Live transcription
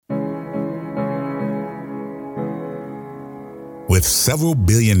With several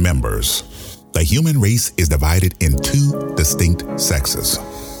billion members, the human race is divided in two distinct sexes,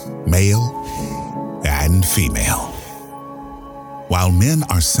 male and female. While men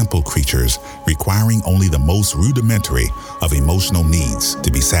are simple creatures requiring only the most rudimentary of emotional needs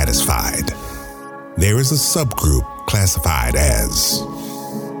to be satisfied, there is a subgroup classified as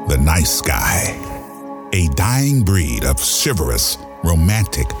the nice guy, a dying breed of chivalrous,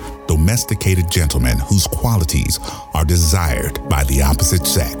 romantic, domesticated gentlemen whose qualities are desired by the opposite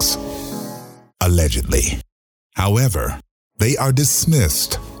sex. Allegedly. However, they are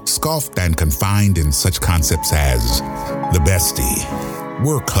dismissed, scoffed, and confined in such concepts as the bestie,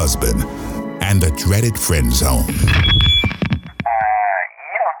 work husband, and the dreaded friend zone. You don't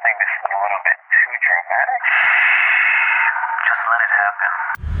think this is a little bit too dramatic? Just let it happen.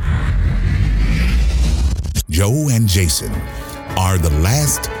 Joe and Jason are the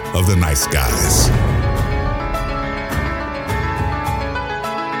last of the nice guys.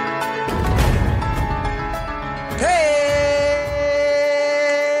 Hey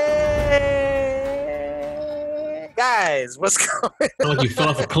guys, what's going on? Like you fell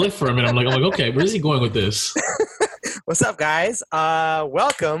off a cliff for a minute. I'm like, okay, where's he going with this? What's up, guys?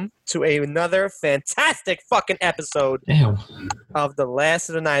 Welcome to another fantastic fucking episode of The Last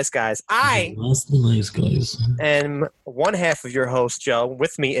of the Nice Guys. I Last of the Nice Guys. am one half of your host, Joe.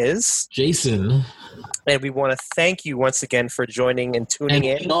 With me is Jason. And we want to thank you once again for joining and tuning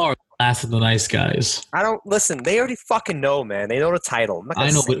in. We are Last of the Nice Guys. I don't listen. They already fucking know, man. They know the title.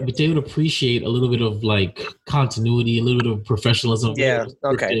 I know, but they would appreciate a little bit of like continuity, a little bit of professionalism. Yeah,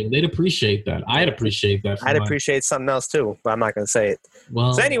 okay. They'd appreciate that. I'd appreciate that. I'd appreciate something else too, but I'm not going to say it.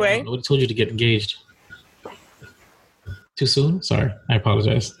 Well, so anyway, nobody told you to get engaged. Too soon? Sorry, I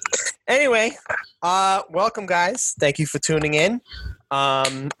apologize. Anyway, welcome, guys. Thank you for tuning in.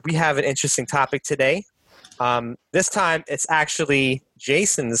 We have an interesting topic today. This time, it's actually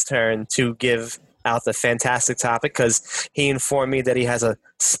Jason's turn to give out the fantastic topic because he informed me that he has a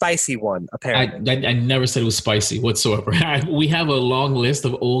spicy one, apparently. I never said it was spicy whatsoever. We have a long list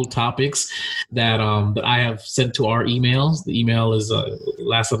of old topics that I have sent to our emails. The email is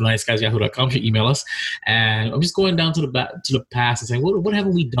lastoftheniceguys@yahoo.com. You email us. And I'm just going down to the past and saying, what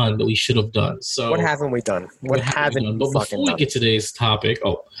haven't we done that we should have done? So what haven't we done? What haven't we done? But before we get to today's topic,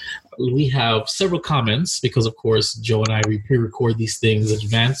 we have several comments because, of course, Joe and I pre-record these things in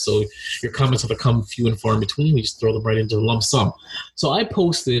advance. So your comments have to come few and far in between. We just throw them right into the lump sum. So I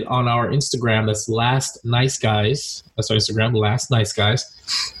posted on our Instagram, that's Last Nice Guys. That's our Instagram, Last Nice Guys.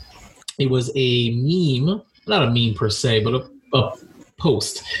 It was a meme, not a meme per se, but a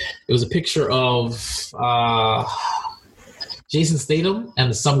post. It was a picture of Jason Statham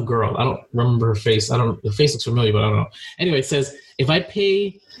and some girl. I don't remember her face. The face looks familiar, but I don't know. Anyway, it says, if I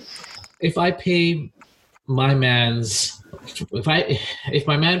pay my man's, if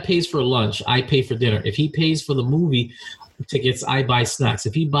my man pays for lunch, I pay for dinner. If he pays for the movie tickets, I buy snacks.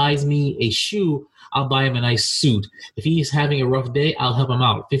 If he buys me a shoe, I'll buy him a nice suit. If he's having a rough day, I'll help him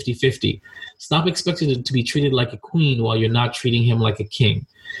out. 50-50. Stop expecting to be treated like a queen while you're not treating him like a king.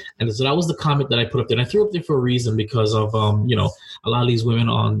 And so that was the comment that I put up there. And I threw up there for a reason because of, a lot of these women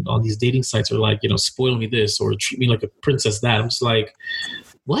on these dating sites are like, spoil me this or treat me like a princess that. I'm just like,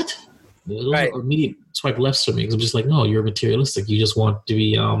 what? Right. Or immediate swipe left for me because I'm just like, no, you're materialistic. You just want to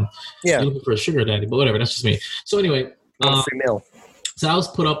be you're looking for a sugar daddy, but whatever. That's just me. So anyway, so I was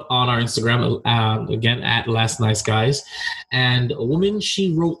put up on our Instagram again at Last Nice Guys, and a woman,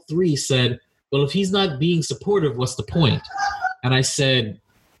 she wrote 3, said, well, if he's not being supportive, what's the point? And I said,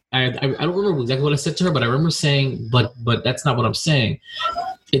 I don't remember exactly what I said to her, but I remember saying, but that's not what I'm saying.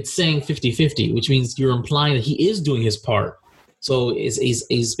 It's saying 50-50, which means you're implying that he is doing his part. So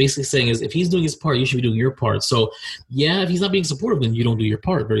he's basically saying is if he's doing his part, you should be doing your part. So yeah, if he's not being supportive, then you don't do your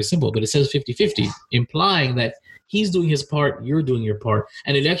part. Very simple. But it says 50-50, implying that he's doing his part, you're doing your part.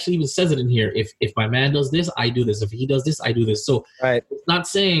 And it actually even says it in here. If my man does this, I do this. If he does this, I do this. So It's not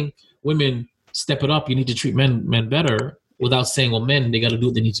saying women step it up. You need to treat men better without saying, well, men, they got to do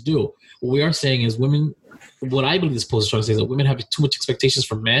what they need to do. What we are saying is women, what I believe this post is trying to say is that women have too much expectations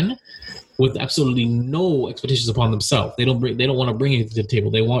from men with absolutely no expectations upon themselves. They don't want to bring anything to the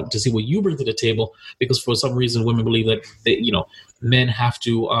table. They want to see what you bring to the table because for some reason women believe that men have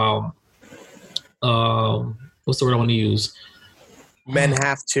to what's the word I want to use? Men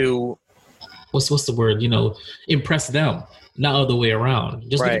have to what's the word? Impress them. Not all the way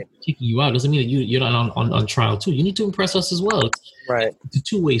around. Just kicking you out doesn't mean that you're not on trial too. You need to impress us as well. It's a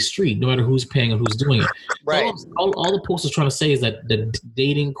two-way street, no matter who's paying and who's doing it. Right. So all the post is trying to say is that the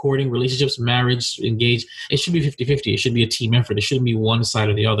dating, courting, relationships, marriage, engage, it should be 50-50. It should be a team effort. It shouldn't be one side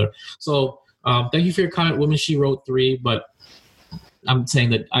or the other. So thank you for your comment, woman. She wrote 3, but I'm saying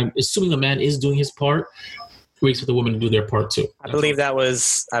that I'm assuming the man is doing his part. Waits for the woman to do their part too. I believe that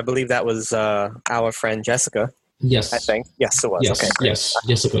was our friend Jessica. Yes, I think. Yes, it was. Yes, okay, great. yes,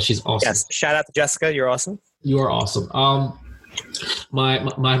 Jessica, she's awesome. Yes, shout out to Jessica. You're awesome. You are awesome. My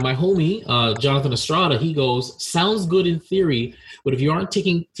homie Jonathan Estrada, he goes, sounds good in theory, but if you aren't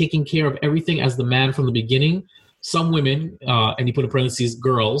taking care of everything as the man from the beginning, some women, and you put in parentheses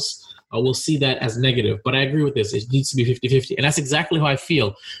girls, will see that as negative. But I agree with this. It needs to be 50-50. And that's exactly how I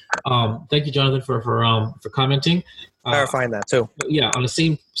feel. Thank you, Jonathan, for commenting. Clarifying that too. Yeah, on the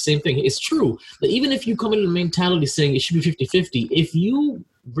same thing. It's true that even if you come in the mentality saying it should be 50-50, if you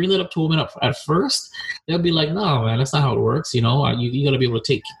bring that up to a woman at first, they'll be like, no, man, that's not how it works. You know, you got to be able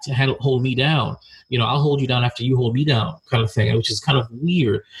to hold me down. You know, I'll hold you down after you hold me down, kind of thing, which is kind of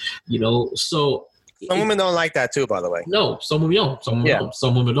weird, you know. So some women don't like that too, by the way. No, some women don't. Some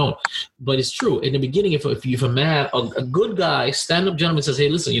women don't. But it's true. In the beginning, if a man, a good guy, stand-up gentleman says, hey,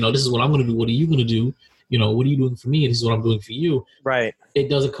 listen, you know, this is what I'm going to do. What are you going to do? You know, what are you doing for me? And this is what I'm doing for you. Right. It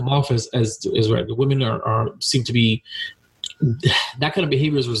doesn't come off as right. The women seem to be, that kind of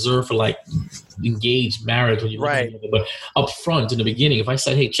behavior is reserved for like engaged marriage when you right. But up front in the beginning, if I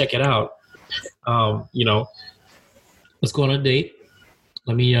said, hey, check it out, you know, let's go on a date.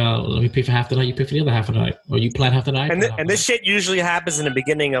 Let me pay for half the night. You pay for the other half of the night, or you plan half the night. And this shit usually happens in the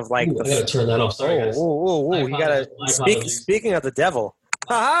beginning of like. I gotta turn that off. Sorry, guys. You gotta. Speaking of the devil.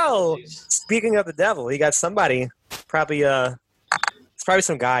 Oh, speaking of the devil, he got somebody. Probably it's probably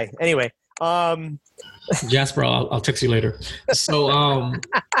some guy. Anyway, Jasper, I'll text you later. So,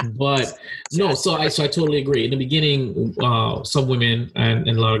 but no, so I totally agree. In the beginning, some women and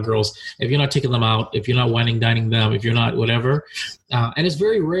a lot of girls, if you're not taking them out, if you're not whining, dining them, if you're not whatever, and it's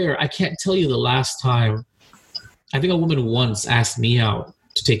very rare. I can't tell you the last time. I think a woman once asked me out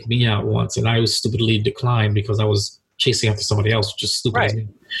to take me out once, and I was stupidly declined because I was chasing after somebody else, which is stupid. Right.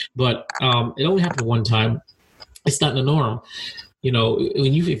 But it only happened one time. It's not the norm. You know,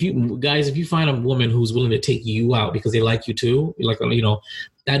 if you find a woman who's willing to take you out because they like you too, like, you know,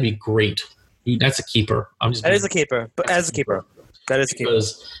 that'd be great. That's a keeper. That is a keeper.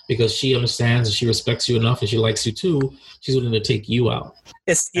 Because she understands and she respects you enough and she likes you too. She's willing to take you out.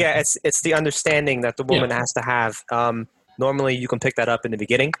 It's the understanding that the woman has to have. Normally, you can pick that up in the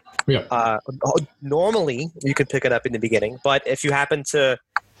beginning. Yeah. Normally, you can pick it up in the beginning, but if she happens to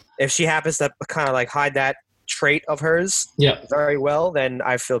kind of like hide that trait of hers very well, then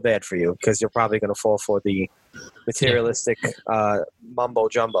I feel bad for you because you're probably going to fall for the materialistic mumbo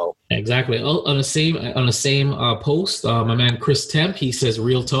jumbo. Exactly. On the same post, my man Chris Temp, he says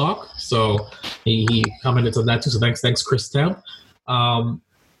real talk. So he commented on that too. So thanks Chris Temp.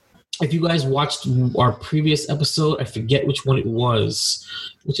 If you guys watched our previous episode, I forget which one it was.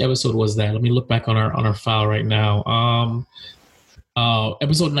 Which episode was that? Let me look back on our file right now.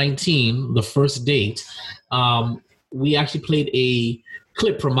 Episode 19, the first date. We actually played a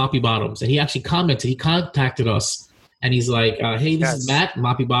clip from Moppy Bottoms, and he actually commented. He contacted us, and he's like, "Hey, this is Matt,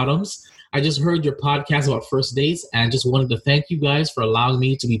 Moppy Bottoms. I just heard your podcast about first dates, and just wanted to thank you guys for allowing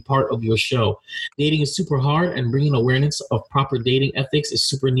me to be part of your show. Dating is super hard, and bringing awareness of proper dating ethics is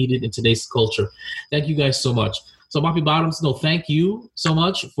super needed in today's culture. Thank you guys so much." So, Moppy Bottoms, thank you so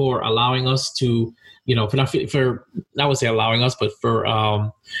much for allowing us to, you know, for I would say allowing us, but for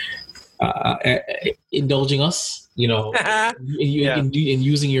indulging us, you know, in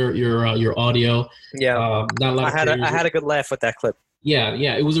using your audio. Yeah, I had a good laugh with that clip. Yeah,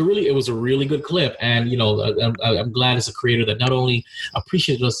 it was a really good clip, and you know, I'm glad as a creator that not only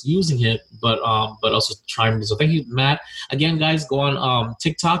appreciated us using it, but also trying. So thank you, Matt. Again, guys, go on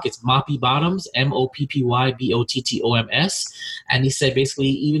TikTok. It's Moppy Bottoms, MoppyBottoms, and he said basically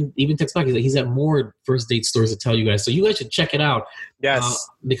even text back. He's got more first date stories to tell you guys, so you guys should check it out. Yes,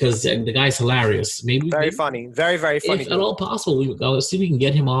 because the guy's hilarious. Maybe funny, very funny. If at all possible, let's see if we can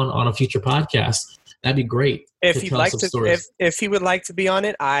get him on a future podcast. That'd be great. If he'd like to, if he would like to be on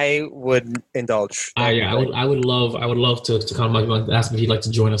it, I would indulge. I would love to come and ask him if he'd like to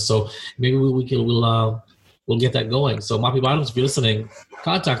join us. So maybe we'll get that going. So Moppy Bottoms, if you're listening,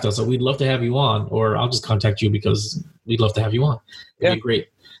 contact us. So we'd love to have you on, or I'll just contact you because we'd love to have you on. It'd be great.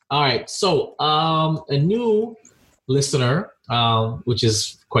 All right. So a new listener, which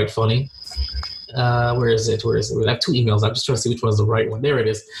is quite funny. Where is it? I have two emails. I'm just trying to see which one's the right one. There it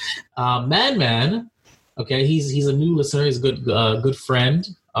is. Man. Okay, he's a new listener. He's a good friend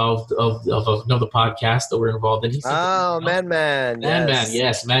of another podcast that we're involved in. Man.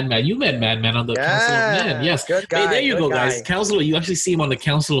 Yes, Man. You met Man on the Council of Men. Yes, good guy. Hey, there you go, guy. guys. You actually see him on the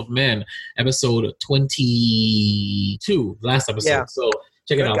Council of Men, episode 22, last episode. Yeah. So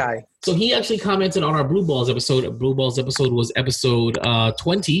Check it out. Guy. So he actually commented on our Blue Balls episode. Blue Balls episode was episode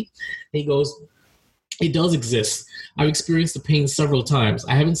 20. He goes, it does exist. I've experienced the pain several times.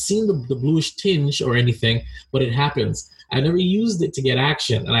 I haven't seen the bluish tinge or anything, but it happens. I never used it to get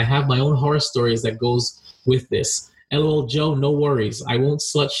action, and I have my own horror stories that goes with this. LOL, Joe, no worries. I won't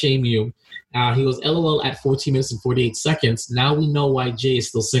slut shame you. He goes, LOL at 14 minutes and 48 seconds. Now we know why Jay is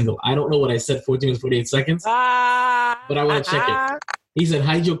still single. I don't know what I said, 14 minutes, 48 seconds, but I want to check it. He said,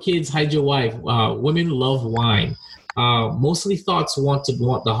 hide your kids, hide your wife. Women love wine. Mostly thoughts want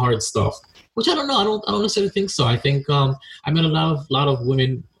the hard stuff, which I don't know. I don't necessarily think so. I think I met a lot of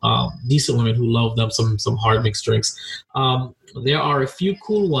women, decent women who love them some hard mixed drinks. There are a few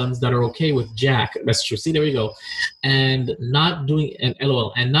cool ones that are okay with Jack. That's true. See, there we go. And not doing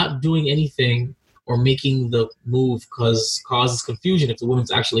anything or making the move causes confusion if the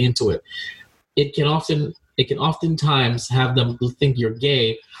woman's actually into it. It can oftentimes have them think you're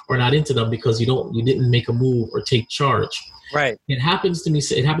gay or not into them because you didn't make a move or take charge. Right. It happened to me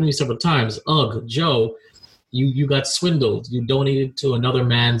several times. Ugh, Joe, you got swindled. You donated to another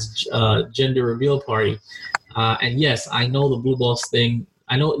man's gender reveal party. And yes, I know the blue balls thing.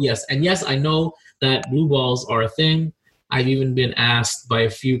 I know that blue balls are a thing. I've even been asked by a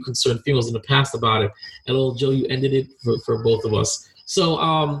few concerned females in the past about it. And little Joe, you ended it for both of us.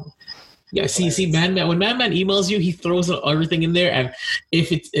 So, yeah, see, Man, when Man emails you, he throws everything in there. And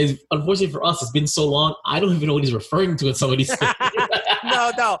if it is, unfortunately for us, it's been so long, I don't even know what he's referring to in some of these things.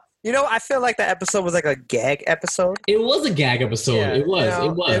 No. You know, I feel like the episode was like a gag episode. It was a gag episode. Yeah, it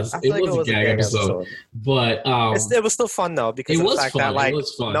was a gag episode. But it was still fun though because of the fact that like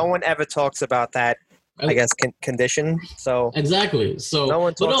no one ever talks about that. I guess condition. So exactly. So no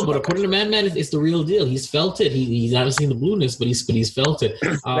one talks but according to Man, it's the real deal. He's felt it. He's not seen the blueness, but he's felt it.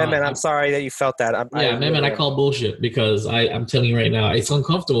 Man, I'm sorry that you felt that. I call bullshit because I'm telling you right now, it's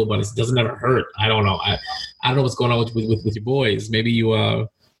uncomfortable, but it doesn't ever hurt. I don't know. I don't know what's going on with your boys. Maybe you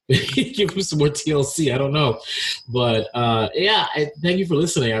give him some more TLC. I don't know. But thank you for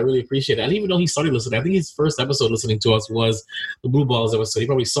listening. I really appreciate it. I didn't even know he started listening. I think his first episode listening to us was the Blue Balls episode. He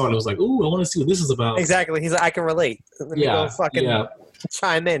probably saw it and was like, ooh, I want to see what this is about. Exactly. He's like, I can relate. Let me go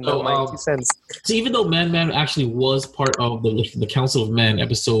chime in. So, my 2 cents. So even though Man actually was part of the Council of Men,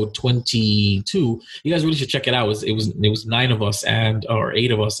 episode 22, you guys really should check it out. It was 9 of us or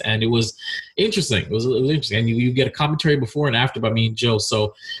 8 of us, and it was interesting. It was interesting, and you get a commentary before and after by me and Joe.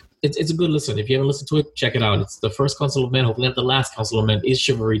 So it's a good listen. If you haven't listened to it, check it out. It's the first Council of Men. Hopefully not the last Council of Men. Is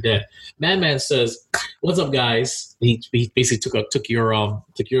Chivalry dead? Man says, "What's up, guys?" He basically took your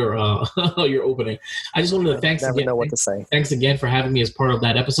your opening. I just wanted to thanks again for having me as part of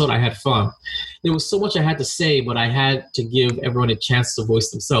that episode. I had fun. There was so much I had to say, but I had to give everyone a chance to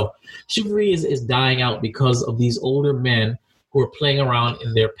voice themselves. Chivalry is dying out because of these older men who are playing around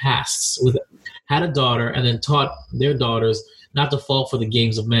in their pasts. Had a daughter and then taught their daughters not to fall for the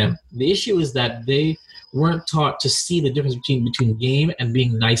games of men. The issue is that they weren't taught to see the difference between game and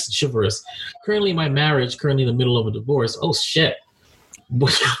being nice and chivalrous. Currently in my marriage, currently in the middle of a divorce. Oh shit.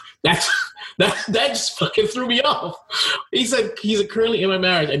 That just fucking threw me off. He said he's currently in my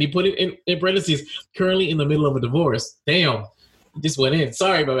marriage and he put it in parentheses, currently in the middle of a divorce. Damn. Just went in.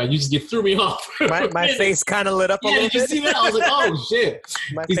 Sorry, man. You threw me off. My face kind of lit up a little bit. Did you see that? I was like, oh, shit.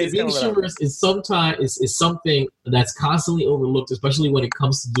 Being chivalrous is something that's constantly overlooked, especially when it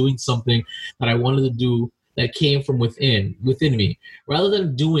comes to doing something that I wanted to do that came from within me, rather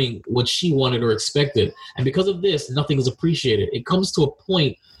than doing what she wanted or expected. And because of this, nothing is appreciated. It comes to a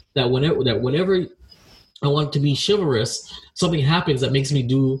point that whenever I want to be chivalrous, something happens that makes me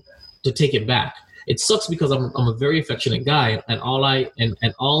do to take it back. It sucks because I'm a very affectionate guy, and all that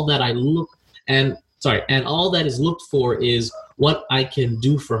is looked for is what I can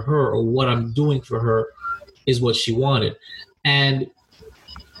do for her, or what I'm doing for her is what she wanted. And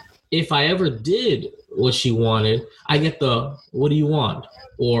if I ever did what she wanted, I get the "what do you want?"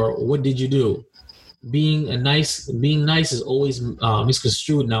 or "what did you do?" Being nice is always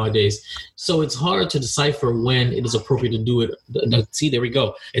misconstrued nowadays. So it's hard to decipher when it is appropriate to do it. See, there we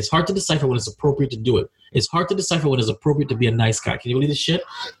go. It's hard to decipher when it's appropriate to do it. It's hard to decipher when it's appropriate to be a nice guy. Can you believe this shit?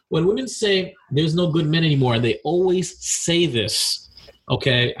 When women say there's no good men anymore, and they always say this,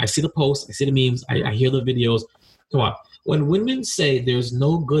 okay? I see the posts, I see the memes, I hear the videos. Come on. When women say there's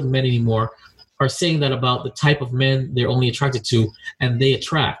no good men anymore, are saying that about the type of men they're only attracted to, and they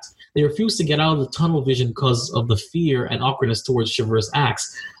attract. They refuse to get out of the tunnel vision because of the fear and awkwardness towards chivalrous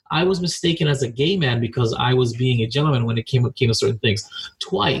acts. I was mistaken as a gay man because I was being a gentleman when it came to certain things.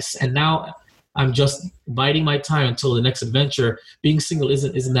 Twice, and now I'm just biding my time until the next adventure. Being single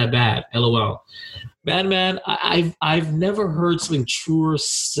isn't that bad. LOL. Man, I've never heard something truer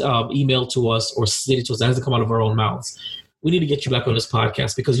emailed to us or stated to us that hasn't come out of our own mouths. We need to get you back on this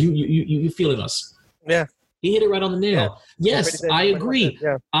podcast because you're feeling us. Yeah. He hit it right on the nail. Yeah. Yes, I agree.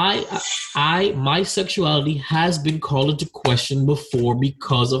 Yeah. My sexuality has been called into question before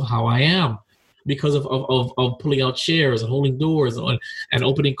because of how I am, because of pulling out chairs and holding doors and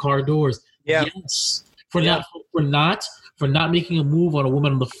opening car doors. Yeah. Yes. For not making a move on a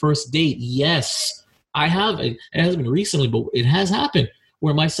woman on the first date. Yes, I have. It hasn't been recently, but it has happened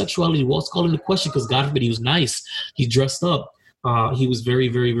where my sexuality was called into question because God forbid he was nice. He dressed up. He was very,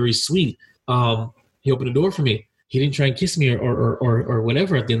 very, very sweet. He opened the door for me. He didn't try and kiss me or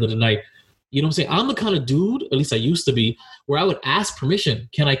whatever at the end of the night. You know what I'm saying? I'm the kind of dude, at least I used to be, where I would ask permission.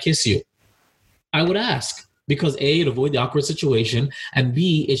 Can I kiss you? I would ask because A, it avoided the awkward situation, and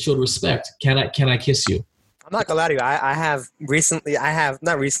B, it showed respect. Can I kiss you? I'm not gonna lie to you. I have recently.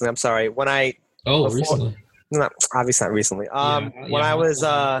 Not recently. I'm sorry. When I recently. Not obviously not recently. When I was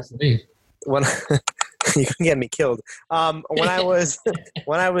when you can get me killed. When I was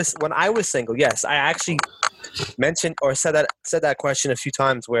single, yes, I actually mentioned or said that question a few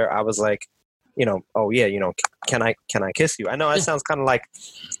times where I was like, can I kiss you? I know that sounds kind of like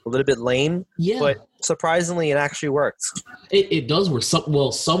a little bit lame, but surprisingly, it actually works. It does work.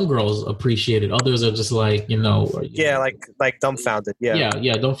 Some girls appreciate it. Others are just like, like dumbfounded. Yeah,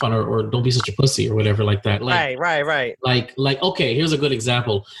 dumbfounded, or don't be such a pussy or whatever like that. Like, right. Like, okay, here's a good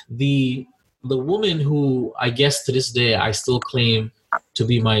example. The woman who I guess to this day I still claim to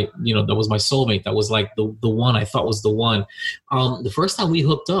be my, that was my soulmate. That was like the one I thought was the one. The first time we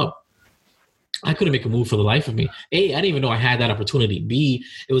hooked up, I couldn't make a move for the life of me. A, I didn't even know I had that opportunity. B,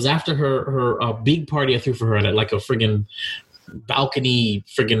 it was after her big party I threw for her at like a friggin' balcony,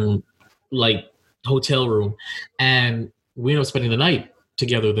 friggin' like hotel room. And we ended up spending the night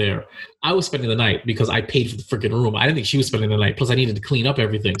together there. I was spending the night because I paid for the freaking room. I didn't think she was spending the night. Plus I needed to clean up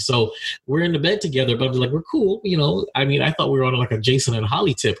everything. So we're in the bed together, but I was like, we're cool. I mean, I thought we were on like a Jason and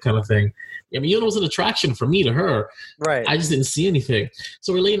Holly tip kind of thing. I mean, it was an attraction for me to her. Right. I just didn't see anything.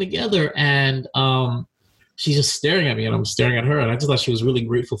 So we're laying together and she's just staring at me and I'm staring at her. And I just thought she was really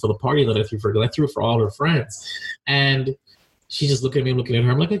grateful for the party that I threw for her because I threw it for all her friends. And she just looked at me, I'm looking at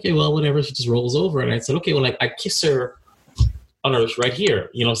her. I'm like, okay, well, whatever. She just rolls over. And I said, okay, well, like I kiss her on her right here,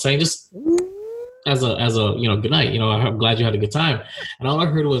 saying just as a good night, I'm glad you had a good time. And all I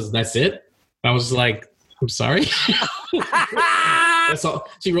heard was, that's it. I was like, I'm sorry. That's all.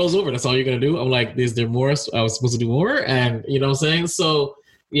 She rolls over. That's all you're going to do. I'm like, is there more? I was supposed to do more. And you know what I'm saying? So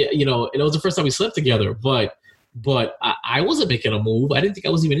yeah, it was the first time we slept together, but I wasn't making a move. I didn't think I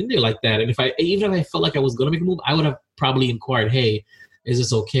was even in there like that. And even if I felt like I was going to make a move, I would have probably inquired, hey, is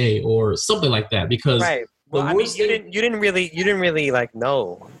this okay? Or something like that. Because right. Well, I mean, you didn't really like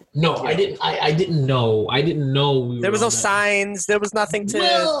know. No, I didn't. I didn't know. I didn't know. There was no signs. There was nothing to.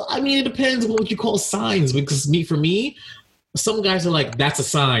 Well, I mean, it depends on what you call signs. Because for me, some guys are like, that's a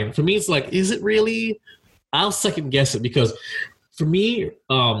sign. For me, it's like, is it really? I'll second guess it because for me,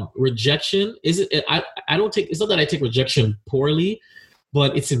 rejection isn't. I don't take. It's not that I take rejection poorly,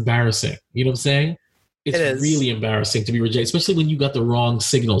 but it's embarrassing. You know what I'm saying? It's really embarrassing to be rejected, especially when you got the wrong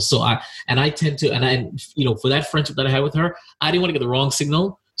signal. So I tend to, for that friendship that I had with her, I didn't want to get the wrong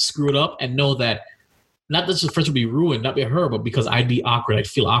signal, screw it up, and know that not that the friendship would be ruined, not by her, but because I'd be awkward. I'd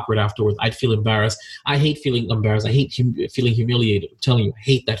feel awkward afterwards. I'd feel embarrassed. I hate feeling embarrassed. I hate feeling humiliated. I'm telling you, I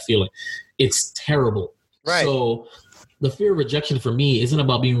hate that feeling. It's terrible. Right. So the fear of rejection for me isn't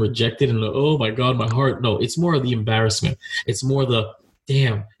about being rejected and oh my God, my heart. No, it's more of the embarrassment. It's more the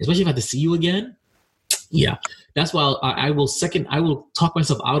damn, especially if I have to see you again. Yeah, that's why I will talk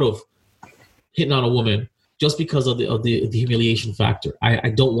myself out of hitting on a woman just because of the humiliation factor. I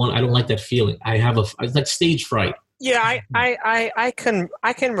don't like that feeling. It's like stage fright. Yeah, I can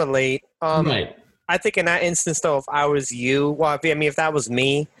relate. Right. I think in that instance though, if I was you, well, if that was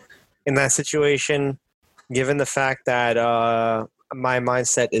me in that situation, given the fact that my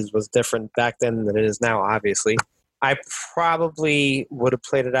mindset was different back then than it is now, obviously, I probably would have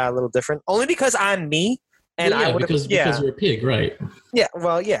played it out a little different, only because I'm me. And I would because you're a pig, right? Yeah,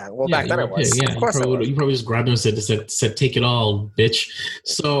 well, back then I was. Yeah, of course you probably just grabbed him and said, take it all, bitch.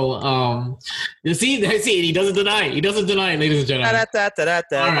 So, you see, he doesn't deny it. He doesn't deny it, ladies and gentlemen. All right,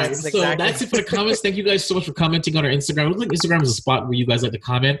 that's it for the comments. Thank you guys so much for commenting on our Instagram. I don't think Instagram is a spot where you guys like to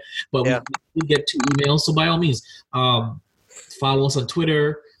comment, but we get 2 emails. So by all means, follow us on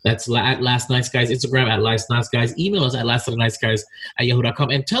Twitter. That's at Last Nice Guys. Instagram at Last Nice Guys. Email us at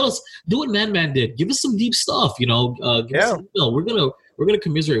lastniceguys@yahoo.com and tell us, do what Man did. Give us some deep stuff. Give us an email. We're gonna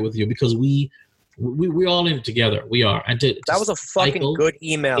commiserate with you because we we're all in it together. We are. And that was a fucking good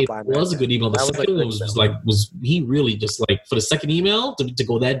email. It was a good email. The second one was he really just like for the second email to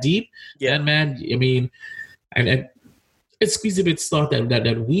go that deep? Yeah, man. I mean, and it's squeezed a bit thought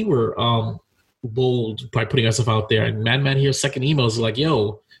that we were bold by putting ourselves out there. And man here, second email is like,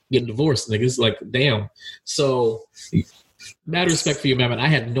 yo, getting divorced, niggas. Like, damn. So, mad respect for you, man. I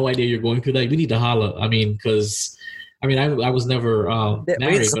had no idea you're going through that. We need to holla. I mean, because I was never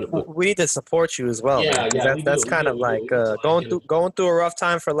married. We need to support you as well. Yeah. That's kind of like going through a rough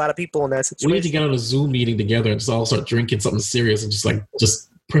time for a lot of people in that situation. We need to get on a Zoom meeting together and just all start drinking something serious and just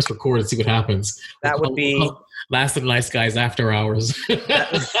press record and see what happens. That would be Last of the Nice Guys after hours.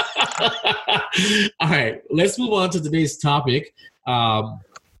 All right, let's move on to today's topic.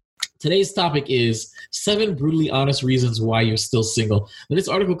 Today's topic is 7 brutally honest reasons why you're still single. Now, this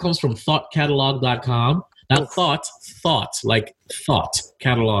article comes from thoughtcatalog.com. Not thought, like thought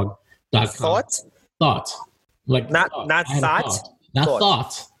catalog.com. Thought. Like not thought.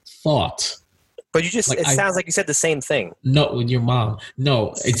 Not thought. But you just, like, it sounds like you said the same thing. No, with your mom.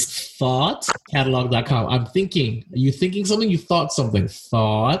 No, it's thoughtcatalog.com. I'm thinking. Are you thinking something? You thought something.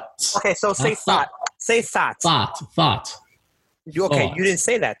 Thought. Okay, so say thought. Say thought. Thought. You didn't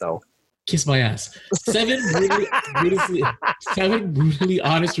say that, though. Kiss my ass. 7 brutally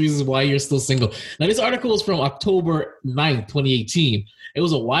honest reasons why you're still single. Now, this article is from October 9th, 2018. It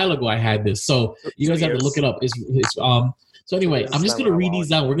was a while ago I had this. So you guys have to look it up. So anyway, I'm just going to read these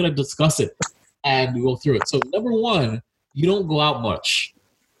down. We're going to discuss it and we go through it. So number 1, you don't go out much.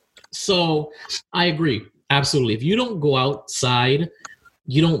 So I agree. Absolutely. If you don't go outside,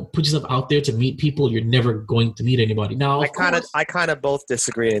 you don't put yourself out there to meet people, you're never going to meet anybody. Now, I kind of both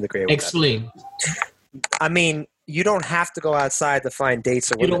disagree and agree with Explain. That. I mean, you don't have to go outside to find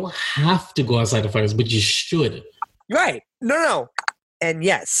dates or women. You don't have to go outside to find dates, but you should. Right. No. And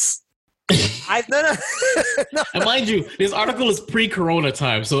yes. No. And mind you, this article is pre-corona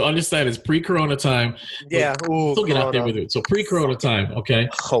time, so understand it's pre-corona time. Yeah. Still get out there with it. So pre-corona time, okay?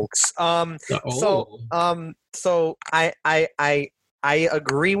 Hoax. So I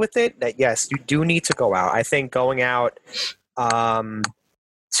agree with it that yes, you do need to go out. I think going out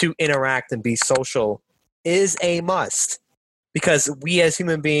to interact and be social is a must because we as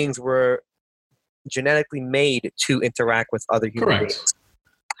human beings were genetically made to interact with other human beings.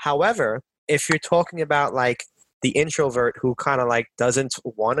 However, if you're talking about like the introvert who kind of like doesn't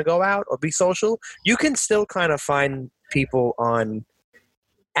want to go out or be social, you can still kind of find people on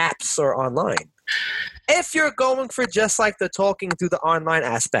apps or online. If you're going for just like the talking through the online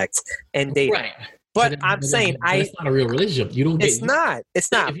aspects and dating. Right. But I'm saying it's not a real relationship. You don't get. It's not.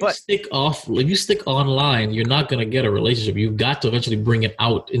 If you stick online, you're not going to get a relationship. You've got to eventually bring it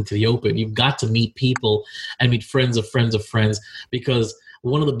out into the open. You've got to meet people and meet friends of friends of friends because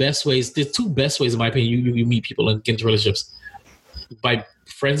one of the best ways, there's 2 best ways in my opinion, you meet people and get into relationships. By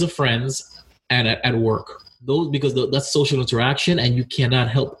friends of friends and at work. Because that's social interaction and you cannot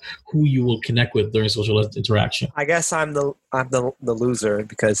help who you will connect with during social interaction. I guess I'm the loser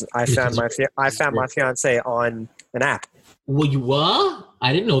because I found my fiance on an app. Well, you were?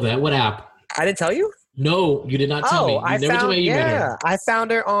 I didn't know that. What app? I didn't tell you? No, you did not tell me. You never told me you met her. I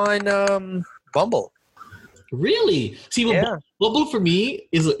found her on Bumble. Really? See, Bumble for me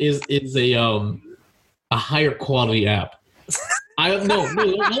is a higher quality app.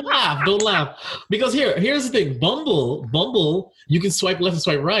 Don't laugh. Because here's the thing. Bumble, you can swipe left and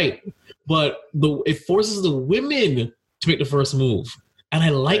swipe right, but it forces the women to make the first move. And I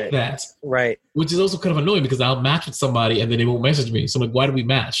like that. Right. Which is also kind of annoying because I'll match with somebody and then they won't message me. So I'm like, why do we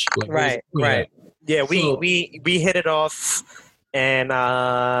match? Like, right. Yeah, we hit it off and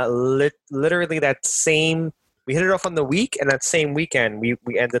literally we hit it off on the week and that same weekend we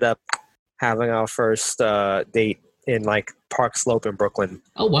ended up having our first date in like Park Slope in Brooklyn.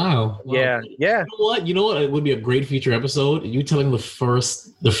 Oh wow. Yeah. You know what? It would be a great future episode. You telling the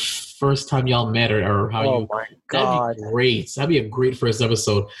first time y'all met or how you. Oh my god. That'd be great. That'd be a great first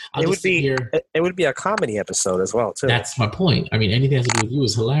episode. It would be a comedy episode as well too. That's my point. I mean, anything that has to do with you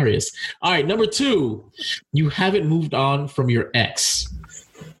is hilarious. All right, number 2, you haven't moved on from your ex.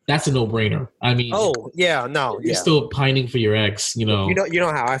 That's a no-brainer. I mean, you're still pining for your ex, you know. You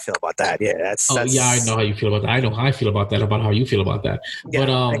know how I feel about that. Yeah, that's. Yeah, I know how you feel about that. I know how I feel about that. About how you feel about that. Yeah,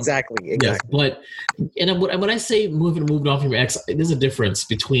 but exactly. Yes, but when I say moved on from your ex, there's a difference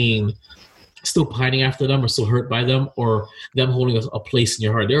between still pining after them or still hurt by them or them holding a place in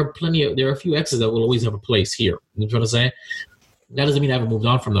your heart. There are a few exes that will always have a place here. You know what I'm saying? That doesn't mean I haven't moved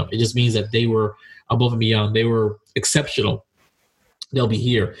on from them. It just means that they were above and beyond. They were exceptional. they'll be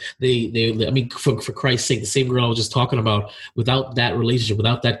here. I mean, for Christ's sake, the same girl I was just talking about, without that relationship,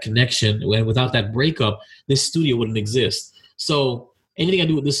 without that connection, and without that breakup, this studio wouldn't exist. So anything I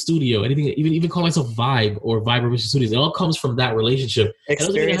do with this studio, anything, even call myself Vibe or Vibe Remission Studios, it all comes from that relationship.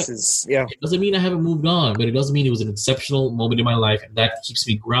 Experiences, It doesn't mean I haven't moved on, but it doesn't mean it was an exceptional moment in my life, and that keeps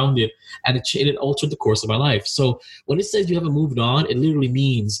me grounded, and it altered the course of my life. So when it says you haven't moved on, it literally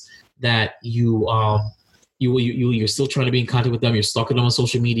means that you're still trying to be in contact with them. You're stalking them on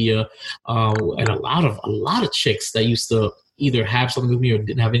social media, and a lot of chicks that used to either have something with me or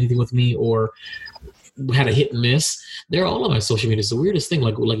didn't have anything with me or had a hit and miss. They're all on my social media. It's the weirdest thing.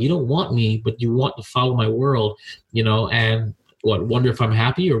 Like you don't want me, but you want to follow my world, and wonder if I'm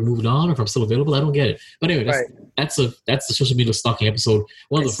happy or moved on or if I'm still available. I don't get it. But anyway, that's the social media stalking episode.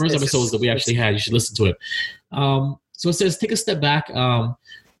 One of the first episodes that we actually had. You should listen to it. So it says, take a step back.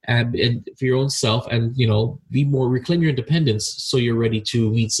 And for your own self, and reclaim your independence, so you're ready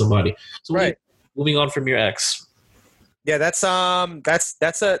to meet somebody. So moving on from your ex. Yeah, that's a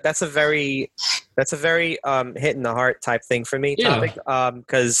very hit in the heart type thing for me. Topic,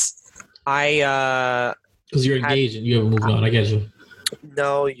 because you're engaged and you haven't moved on. I get you.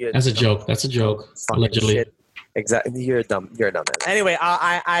 No, that's a joke. That's a joke. Allegedly. Shit. Exactly. You're dumb. You're a dumb man. Anyway,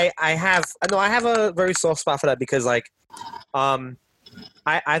 I have a very soft spot for that because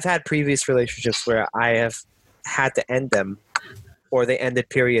I've had previous relationships where I have had to end them, or they ended,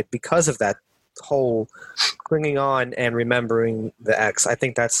 period, because of that whole clinging on and remembering the ex. I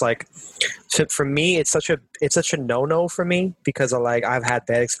think that's for me, it's such a no-no for me because I've had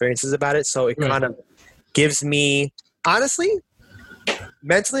bad experiences about it. So it kind of gives me, honestly,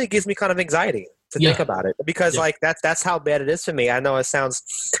 mentally, it gives me kind of anxiety to think about it because that's how bad it is for me. I know it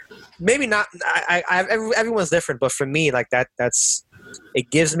sounds maybe not. Everyone's different, but for me,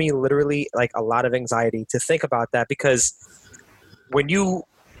 it gives me literally a lot of anxiety to think about that because when you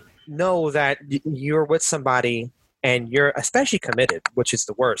know that you're with somebody and you're especially committed, which is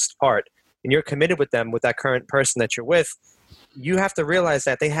the worst part, and you're committed with them, with that current person that you're with, you have to realize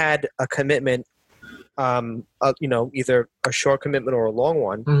that they had a commitment, either a short commitment or a long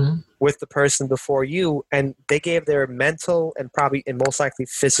one with the person before you, and they gave their mental and probably and most likely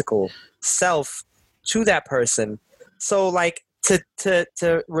physical self to that person. So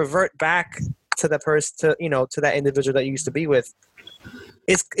to revert back to the person, to that individual that you used to be with,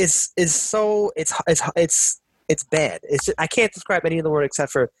 it's bad. I can't describe any other word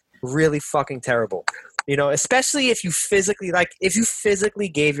except for really fucking terrible. Especially if you physically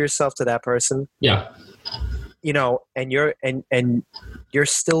gave yourself to that person. Yeah. And you're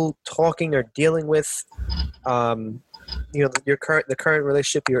still talking or dealing with, the current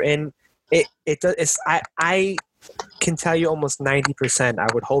relationship you're in. I can tell you almost 90%, I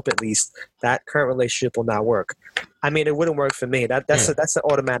would hope at least, that current relationship will not work. I mean, it wouldn't work for me. That's an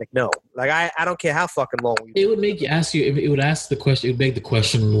automatic no. I don't care how fucking long it would make you ask you. It would ask the question. It would beg the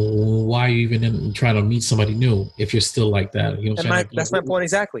question: why are you even trying to meet somebody new if you're still like that? That's my point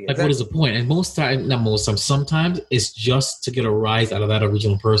exactly. What is the point? And sometimes it's just to get a rise out of that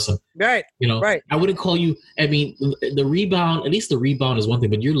original person. Right. Right. I wouldn't call you. I mean, the rebound. At least the rebound is one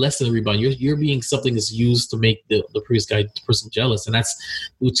thing, but you're less than the rebound. You're being something that's used to make the previous person jealous, and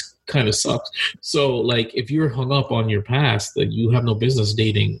which kind of sucks. So if you're hung up on your past, that you have no business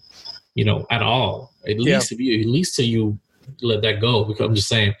dating, at all. At least till you let that go. Because I'm just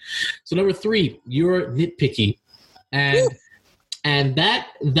saying. So number 3, you're nitpicky, and that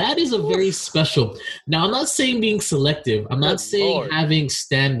is a very special. Now I'm not saying being selective. I'm not saying having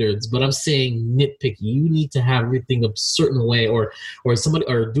standards, but I'm saying nitpicky. You need to have everything a certain way, or somebody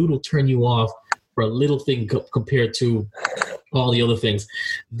or a dude will turn you off for a little thing compared to all the other things.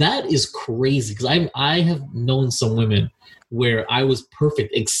 That is crazy because I have known some women where I was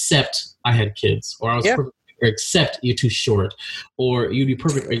perfect except I had kids, or I was perfect except you're too short, or you'd be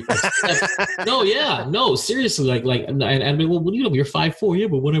perfect except no, seriously, and well, what do you know? You're 5'4", yeah,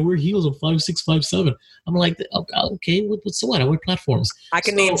 but when I wear heels, I'm 5'6", 5'7". I'm like, okay, so what? I wear platforms. I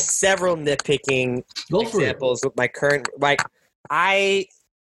can name several nitpicking examples with my current I'm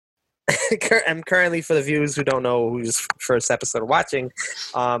currently, for the viewers who don't know who's first episode watching,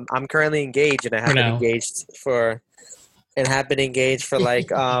 I'm currently engaged, and I have been engaged for you took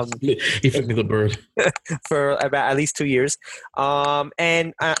me the bird for about at least 2 years. No,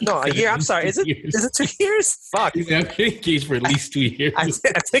 a year. I'm sorry. Is it 2 years? Fuck. I've been engaged for at least 2 years. I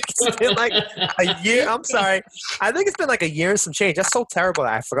think it's been a year. I'm sorry. I think it's been a year and some change. That's so terrible.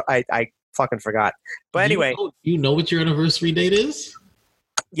 I forgot. I fucking forgot. But anyway, you know what your anniversary date is?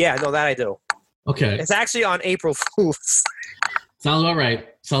 Yeah, no, that I do. Okay. It's actually on April Fool's. Sounds about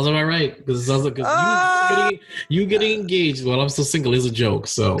right. Because it sounds like you getting engaged while I'm still single is a joke.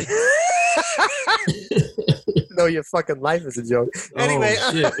 So. No, your fucking life is a joke. Anyway,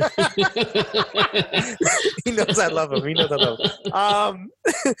 shit. He knows I love him.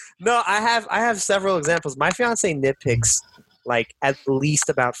 No, I have several examples. My fiance nitpicks like at least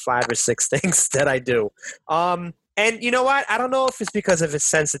about 5 or 6 things that I do. And you know what? I don't know if it's because of its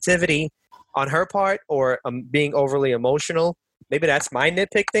sensitivity on her part or being overly emotional. Maybe that's my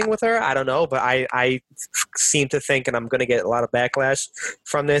nitpick thing with her. I don't know, but I seem to think, and I'm going to get a lot of backlash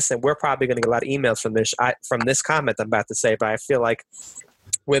from this, and we're probably going to get a lot of emails from this comment I'm about to say, but I feel like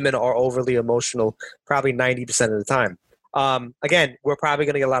women are overly emotional probably 90% of the time. Again, we're probably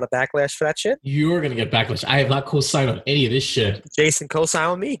going to get a lot of backlash for that shit. You're going to get backlash. I have not co-signed on any of this shit. Jason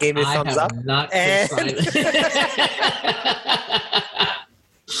co-signed on me. He gave me a thumbs up. Not co-signed.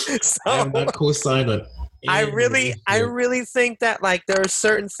 I have not co-signed on. I really think that like there are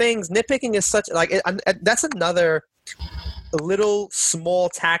certain things. Nitpicking is such like that's another little small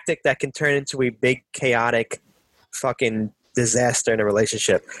tactic that can turn into a big chaotic fucking disaster in a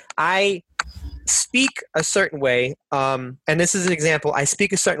relationship. I speak a certain way, and this is an example. I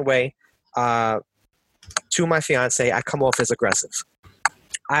speak a certain way to my fiance. I come off as aggressive.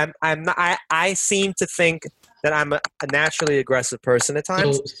 I'm not. I seem to think that I'm a naturally aggressive person at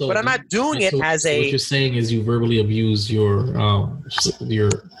times, but I'm not doing it as a. What you're saying is you verbally abuse your. No,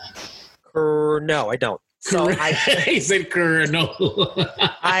 I don't. So he said no.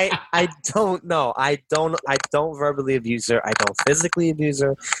 I don't know. I don't verbally abuse her. I don't physically abuse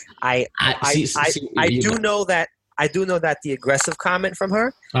her. I do know that the aggressive comment from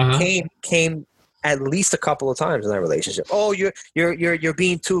her came at least a couple of times in that relationship. Oh, you're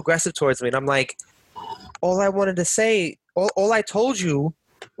being too aggressive towards me, and I'm like, all I wanted to say, all I told you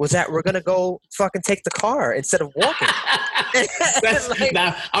was that we're gonna go fucking take the car instead of walking.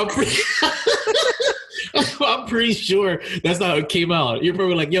 I'm pretty sure that's not how it came out. You're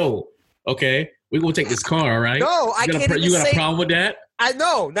probably like, yo, okay, we're gonna take this car, all right? No, I can't even say. You got a problem with that? I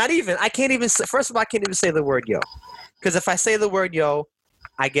know, not even. I can't even say, first of all, I can't even say the word yo. Because if I say the word yo,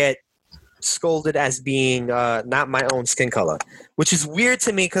 I get scolded as being not my own skin color. Which is weird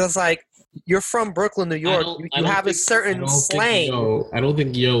to me because it's like, you're from Brooklyn, New York. You have a certain slang. I don't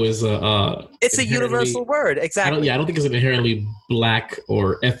think yo is a... it's a universal word, exactly. I don't think it's an inherently black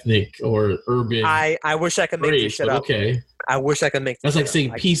or ethnic or urban I wish I could make this shit up. Okay. I wish I could make that's like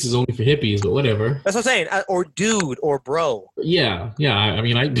saying peace is only for hippies, but whatever. That's what I'm saying. Or dude or bro. Yeah. I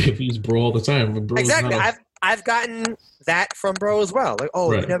mean, I use bro all the time. Exactly. I've gotten that from bro as well. Like,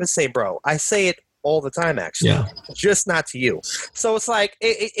 oh, right. You never say bro. I say it all the time, actually. Yeah. Just not to you. So it's like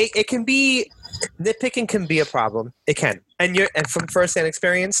it can be nitpicking can be a problem. It can. And from firsthand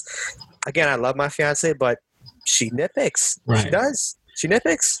experience, again, I love my fiance, but she nitpicks. Right. She does. She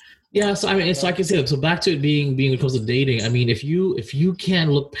nitpicks. Yeah, so I mean, so I can say that. So back to it being when it comes to dating. I mean, if you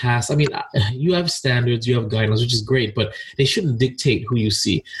can look past, I mean, you have standards, you have guidelines, which is great, but they shouldn't dictate who you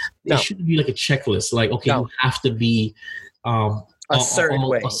see. They shouldn't be like a checklist. Like, okay, you have to be a certain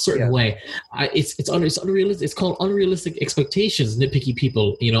way. It's unrealistic. It's called unrealistic expectations. Nitpicky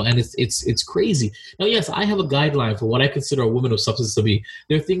people, and it's crazy. Now, yes, I have a guideline for what I consider a woman of substance to be.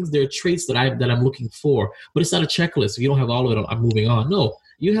 There are traits that I'm looking for, but it's not a checklist. If you don't have all of it, I'm moving on. No.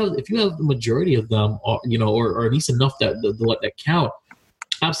 If you have the majority of them, or at least enough that count,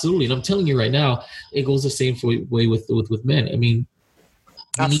 absolutely. And I'm telling you right now, it goes the same way with men. I mean,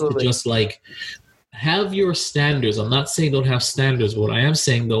 you need to just like have your standards. I'm not saying don't have standards, but what I am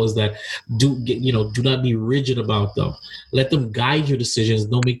saying though is that do not be rigid about them. Let them guide your decisions.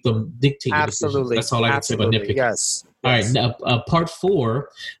 Don't make them dictate your decisions. That's all I can say about nitpicking. Yes. All right. Now, part 4,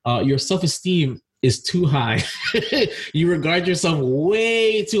 your self-esteem is too high. You regard yourself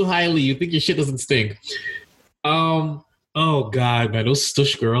way too highly. You think your shit doesn't stink. Oh God, man, those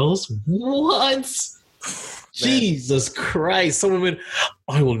stush girls. What? Jesus Christ. Some women,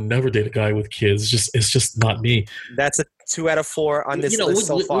 I will never date a guy with kids. It's just not me. That's a 2 out of 4 on this list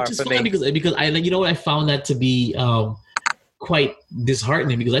so far for me. Because I found that to be quite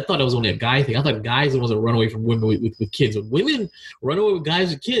disheartening because I thought it was only a guy thing. I thought guys are the ones that run away from women with kids. But women run away with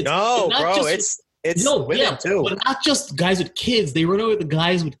guys with kids. No, bro, it's women too. But not just guys with kids. They run away with the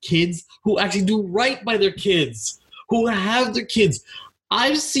guys with kids who actually do right by their kids, who have their kids.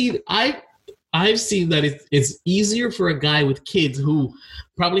 I've seen that it's easier for a guy with kids who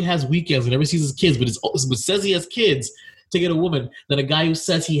probably has weekends and never sees his kids, but says he has kids to get a woman than a guy who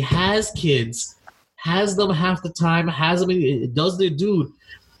says he has kids, has them half the time, does their dude.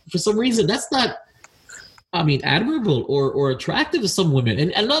 For some reason, that's not, admirable or attractive to some women.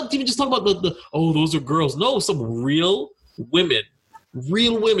 And not even just talk about those are girls. No, some real women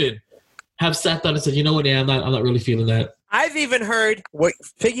real women have sat down and said, you know what, I'm not really feeling that. I've even heard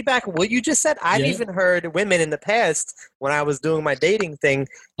piggyback what you just said. I've even heard women in the past when I was doing my dating thing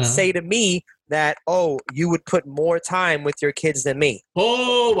say to me that, oh, you would put more time with your kids than me.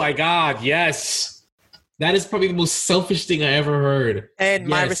 Oh my God, yes. That is probably the most selfish thing I ever heard. And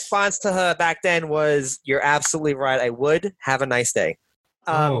my response to her back then was, you're absolutely right. I would. Have a nice day.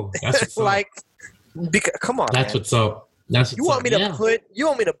 That's what's like, come on, that's man. What's up. That's what's you want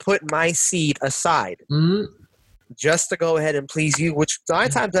up. me to put my seed aside just to go ahead and please you, which 9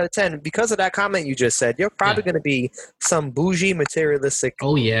 times out of 10, because of that comment you just said, you're probably going to be some bougie materialistic.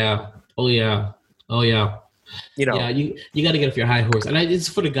 Oh yeah. You know, you got to get off your high horse, and it's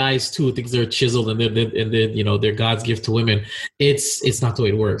for the guys too who think they're chiseled and they're God's gift to women. It's not the way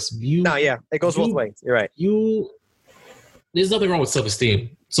it works. It goes both ways. You're right. There's nothing wrong with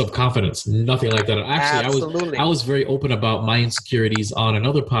self-esteem, self-confidence, nothing like that. Actually, I was very open about my insecurities on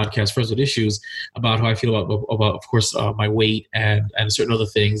another podcast, Friends with Issues, about how I feel about of course, my weight and certain other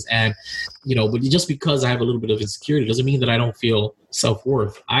things. And, but just because I have a little bit of insecurity doesn't mean that I don't feel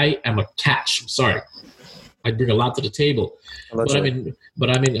self-worth. I am a catch. I'm sorry. I bring a lot to the table. Allegedly.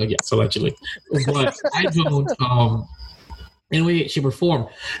 Yes, allegedly. But I don't, in any way, shape, or form,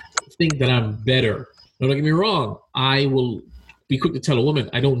 think that I'm better. No, don't get me wrong. I will be quick to tell a woman,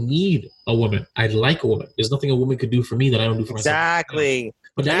 I don't need a woman. I like a woman. There's nothing a woman could do for me that I don't do for myself. Exactly.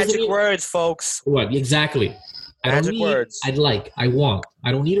 But magic words, folks. What? Exactly. Magic words. I want.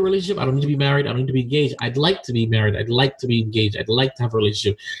 I don't need a relationship. I don't need to be married. I don't need to be engaged. I'd like to be married. I'd like to be engaged. I'd like to have a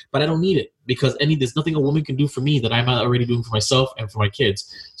relationship. But I don't need it because there's nothing a woman can do for me that I'm not already doing for myself and for my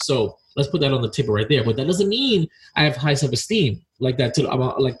kids. So let's put that on the table right there. But that doesn't mean I have high self-esteem like that. I'm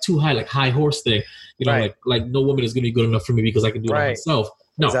like too high, like high horse thing. Like no woman is going to be good enough for me because I can do it myself.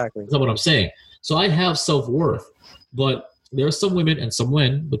 No, exactly. That's not what I'm saying. So I have self-worth, but there are some women and some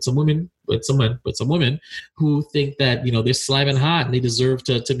men, but some women who think that, they're slamming hot and they deserve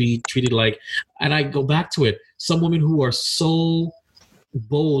to be treated like, and I go back to it. Some women who are so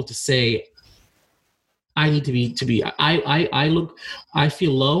bold to say, I need I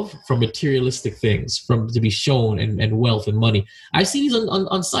feel love from materialistic things, to be shown and wealth and money. I see these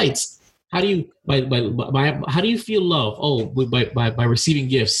on sites. How do you, how do you feel love? Oh, by receiving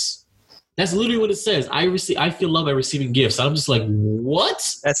gifts. That's literally what it says. I feel love by receiving gifts. I'm just like, what?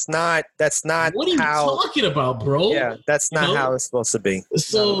 That's not. What are you talking about, bro? Yeah, that's not how it's supposed to be.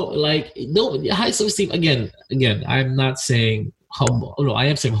 So, no, high self-esteem. Again, I'm not saying humble. No, I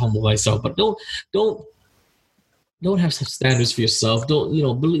am saying humble myself, but don't have such standards for yourself.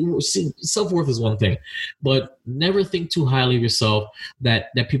 Don't, believe. Self-worth is one thing, but never think too highly of yourself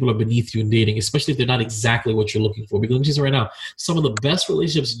that people are beneath you in dating, especially if they're not exactly what you're looking for. Because let me say right now, some of the best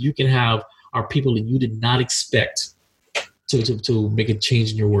relationships you can have are people that you did not expect to make a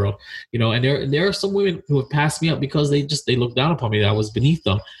change in your world. And there are some women who have passed me up because they looked down upon me, that I was beneath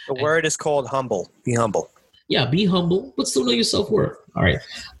them. The word is called humble. Be humble. Yeah, be humble, but still know your self-worth. All right.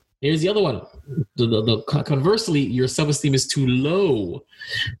 Here's the other one. Conversely, your self-esteem is too low.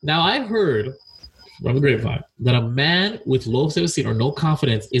 Now, I've heard from the grapevine that a man with low self-esteem or no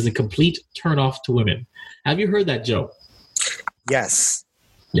confidence is a complete turnoff to women. Have you heard that, Joe? Yes.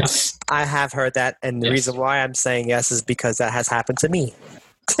 Yes. I have heard that, and the reason why I'm saying yes is because that has happened to me.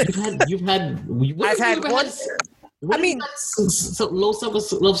 I've had one.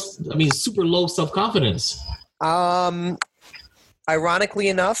 Super low self-confidence. Ironically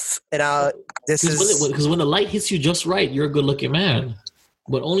enough, this is because when the light hits you just right, you're a good-looking man,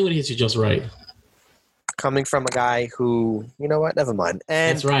 but only when it hits you just right. Coming from a guy who, you know what? Never mind.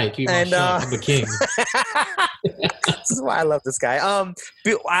 And that's right. I'm the king. This is why I love this guy.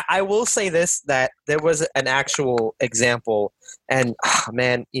 I will say this, that there was an actual example, and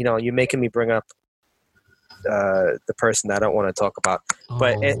man, you're making me bring up the person that I don't want to talk about.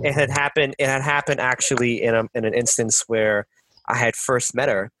 But it had happened. It had happened actually in an instance where I had first met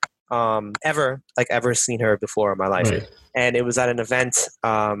her, ever seen her before in my life, right. And it was at an event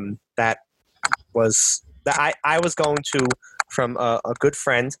that I was going to from a good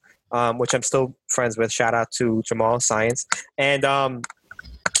friend, which I'm still friends with. Shout out to Jamal Science, and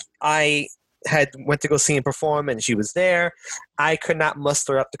I had went to go see him perform, and she was there. I could not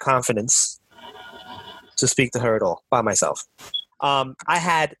muster up the confidence to speak to her at all by myself. I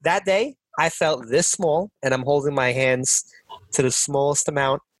had that day. I felt this small, and I'm holding my hands to the smallest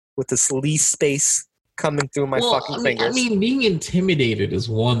amount with this least space coming through my fingers. I mean, being intimidated is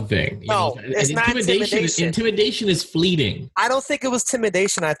one thing. No, it's not intimidation. Intimidation is fleeting. I don't think it was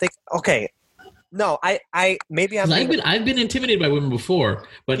intimidation. I think, okay, No, I maybe I've been intimidated by women before,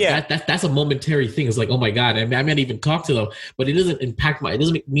 but that's a momentary thing. It's like, oh my god, I might even talk to them, but it doesn't impact it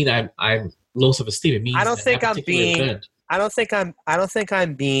doesn't mean I'm low self-esteem. It means I don't think I'm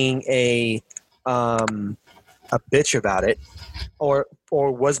being a bitch about it, or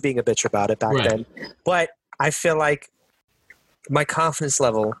was being a bitch about it back then. But I feel like my confidence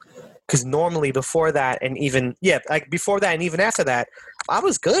level, because normally before that and even after that, I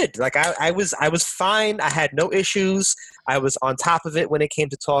was good. Like I was fine. I had no issues. I was on top of it when it came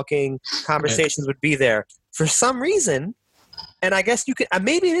to talking. Conversations would be there. For some reason, and I guess you could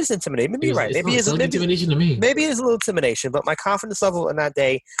maybe it is intimidating. Maybe you're right. Maybe it's intimidation to me. Maybe it is a little intimidation. But my confidence level in that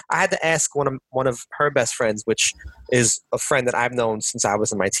day, I had to ask one of her best friends, which is a friend that I've known since I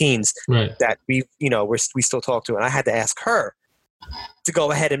was in my teens, that we still talk to, and I had to ask her to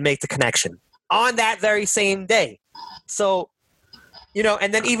go ahead and make the connection on that very same day. So,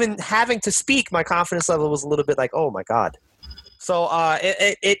 and then even having to speak, my confidence level was a little bit like, oh my God. So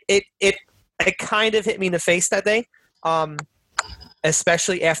it kind of hit me in the face that day.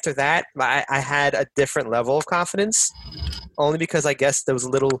 Especially after that, I had a different level of confidence, only because I guess there was a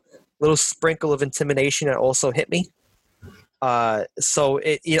little sprinkle of intimidation that also hit me. So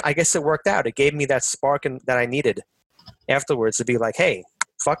I guess it worked out. It gave me that spark that I needed afterwards to be like, hey,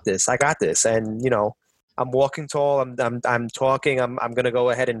 fuck this, I got this, and I'm walking tall. I'm talking. I'm gonna go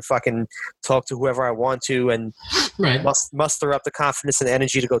ahead and fucking talk to whoever I want to, and muster up the confidence and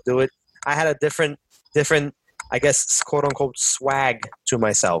energy to go do it. I had a different, I guess, quote unquote, swag to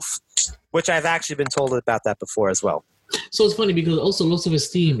myself, which I've actually been told about that before as well. So it's funny because also low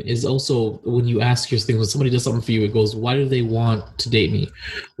self-esteem is also when you ask your things, when somebody does something for you, it goes, why do they want to date me?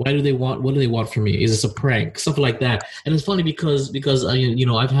 What do they want from me? Is this a prank? Stuff like that. And it's funny because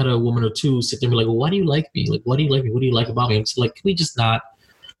I've had a woman or two sit there and be like, well, why do you like me? Like, why do you like me? What do you like about me? It's like, can we just not,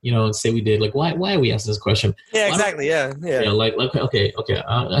 and say we did? Like, why are we asking this question? Yeah, exactly. Yeah. Okay.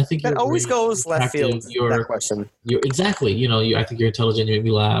 I think that always goes left field. That question. You're exactly. I think you're intelligent. You make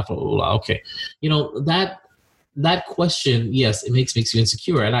me laugh. Blah, blah, blah. Okay. That question, yes, it makes you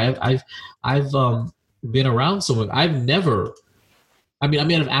insecure. And I've been around someone. I may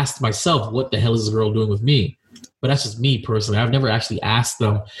have asked myself, what the hell is this girl doing with me? But that's just me personally. I've never actually asked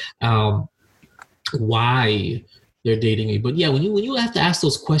them why they're dating me. But yeah, when you have to ask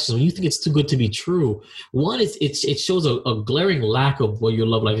those questions, when you think it's too good to be true, one, it shows a glaring lack of what your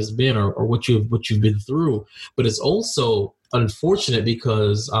love life has been or what you've been through. But it's also unfortunate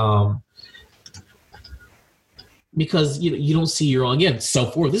because you don't see your own, again,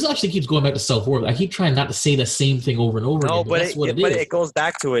 self-worth. This actually keeps going back to self-worth. I keep trying not to say the same thing over and over again. But it goes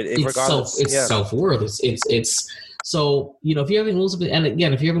back to it regardless. It's self-worth. It's so, if you're having low self-esteem, and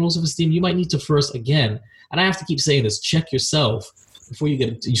again, if you're having low self-esteem, you might need to first, again, and I have to keep saying this, check yourself before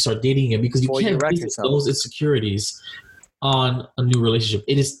you start dating again, because you can't wreck those insecurities on a new relationship.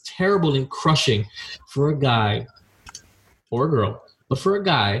 It is terrible and crushing for a guy or a girl, but for a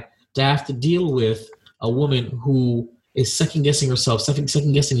guy to have to deal with a woman who is second-guessing herself,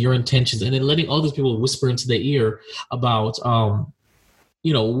 second-guessing your intentions, and then letting all these people whisper into their ear about,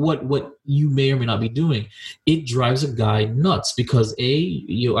 what you may or may not be doing. It drives a guy nuts because I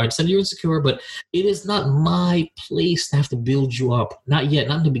understand you're insecure, but it is not my place to have to build you up. Not yet,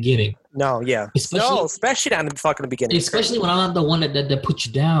 not in the beginning. No, yeah. Especially not in the fucking beginning. Especially when I'm the one that puts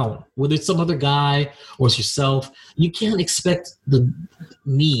you down. Whether it's some other guy or it's yourself, you can't expect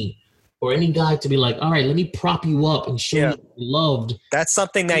me or any guy to be like, all right, let me prop you up and show you you're loved. That's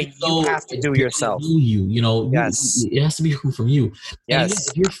something that you have to do yourself. Yes. It has to be from you. Yes. And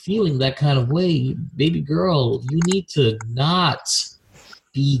if you're feeling that kind of way, baby girl, you need to not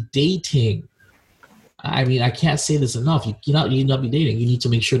be dating. I mean, I can't say this enough. You need not be dating. You need to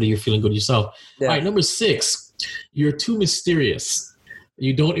make sure that you're feeling good yourself. Yeah. All right, number 6, you're too mysterious.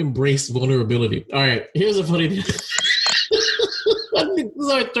 You don't embrace vulnerability. All right, here's a funny thing. This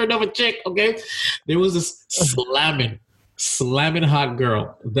is how I turned off a chick, okay? There was this slamming hot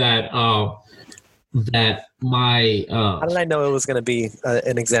girl that my how did I know it was going to be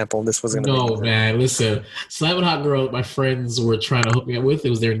an example? This was going to be. No, man, listen. Slamming hot girl my friends were trying to hook me up with. It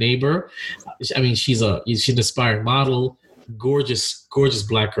was their neighbor. I mean, she's an aspiring model. Gorgeous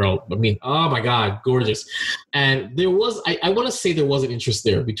black girl. I mean, oh my God, gorgeous. And there was, I want to say there was an interest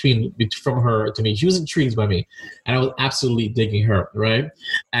there from her to me. She was intrigued by me, and I was absolutely digging her, right?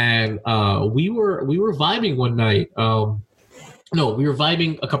 And we were vibing one night. No, we were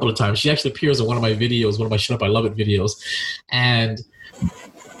vibing a couple of times. She actually appears in one of my videos, one of my Shut Up, I Love It videos. And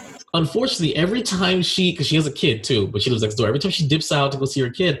unfortunately, every time because she has a kid too, but she lives next door. Every time she dips out to go see her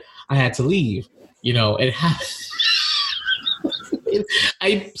kid, I had to leave. It happened.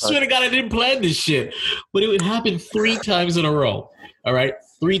 I swear to God, I didn't plan this shit. But it would happen 3 times in a row. All right?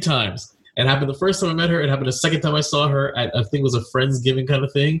 3 times. It happened the first time I met her. It happened the second time I saw her at, I think it was a Friendsgiving kind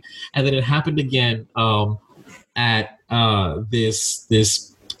of thing. And then it happened again at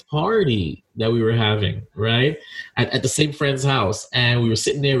this party that we were having, right? At the same friend's house. And we were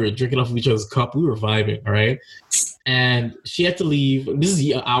sitting there, we were drinking off of each other's cup. We were vibing, all right? And she had to leave. This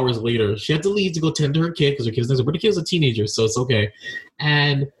is hours later. She had to leave to go tend to her kid because her kid's next, but the kid was a teenager, so it's okay.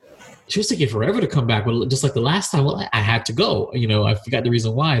 And she was taking forever to come back, but just like the last time, well, I had to go. You know, I forgot the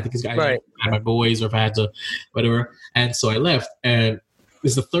reason why. I think it's I had my boys, or if I had to, whatever. And so I left. And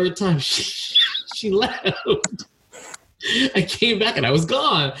this is the 3rd time she left. I came back and I was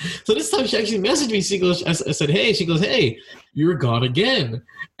gone. So this time she actually messaged me. She goes, I said, hey. She goes, hey, you're gone again.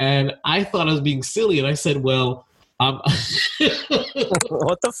 And I thought I was being silly. And I said, well, what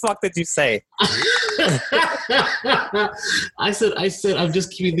the fuck did you say? I said, I'm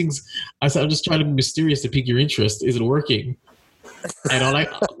just keeping things. I said, I'm just trying to be mysterious to pique your interest. Is it working? And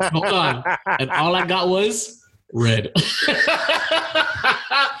hold on. And all I got was red.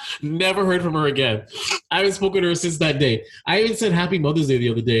 Never heard from her again. I haven't spoken to her since that day. I even said Happy Mother's Day the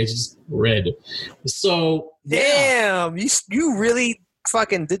other day. It's just red. So damn, you really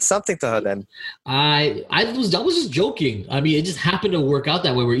fucking did something to her then. I was just joking. I mean, it just happened to work out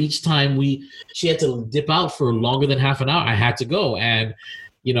that way, where each time she had to dip out for longer than half an hour, I had to go. And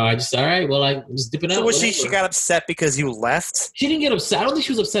you know, I just, all right, well, I was dipping out. So was she got upset because you left? She didn't get upset. I don't think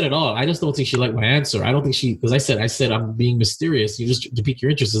she was upset at all. I just don't think she liked my answer. I don't think because I said I'm being mysterious. You just to pique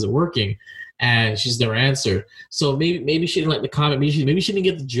your interest. Is it working? And she's never answered. So maybe she didn't like the comment. Maybe she didn't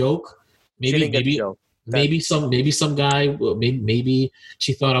get the joke. Maybe some guy. Maybe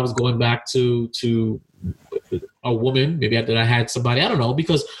she thought I was going back to a woman. Maybe I had somebody. I don't know,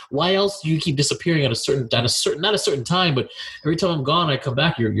 because why else do you keep disappearing not a certain time, but every time I'm gone, I come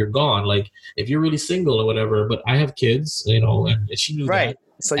back. You're gone. Like if you're really single or whatever. But I have kids, you know, and she knew that.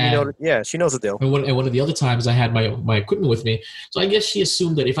 So you know, yeah, she knows the deal. And one of the other times I had my equipment with me, so I guess she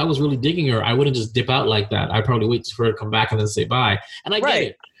assumed that if I was really digging her, I wouldn't just dip out like that. I'd probably wait for her to come back and then say bye. And I get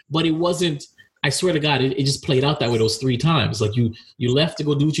it, but it wasn't. I swear to God, it just played out that way those 3 times. Like you left to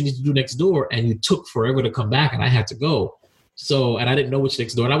go do what you need to do next door, and you took forever to come back, and I had to go. So, and I didn't know which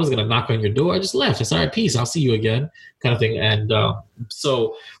next door, and I wasn't going to knock on your door. I just left. I said, all right, peace. I'll see you again, kind of thing. And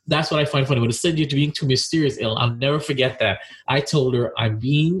so that's what I find funny. When it said you're being too mysterious, I'll never forget that. I told her, I'm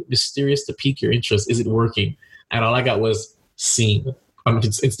being mysterious to pique your interest. Is it working? And all I got was seen on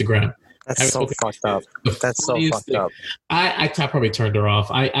Instagram. That's so fucked up. That's so fucked up. I probably turned her off.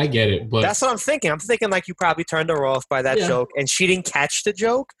 I get it, but that's what I'm thinking. I'm thinking like you probably turned her off by that joke, and she didn't catch the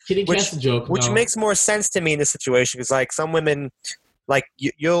joke. She didn't catch the joke, which makes more sense to me in this situation, because like some women, like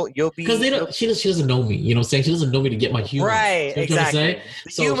you'll be because she doesn't know me. You know what I'm saying? She doesn't know me to get my humor. Right? Exactly.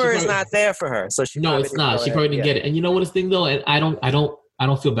 The humor is not there for her, so it's not. She probably didn't get it. And you know what this thing though? And I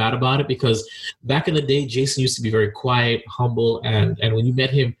don't feel bad about it, because back in the day, Jason used to be very quiet, humble, and when you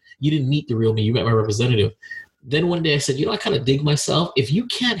met him, you didn't meet the real me. You met my representative. Then one day I said, I kind of dig myself. If you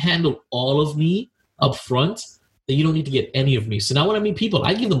can't handle all of me up front, then you don't need to get any of me. So now when I meet people,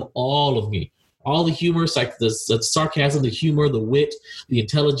 I give them all of me. All the humor, like the sarcasm, the humor, the wit, the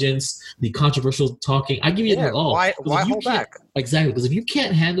intelligence, the controversial talking. I give you it all. Why hold back? Exactly. Because if you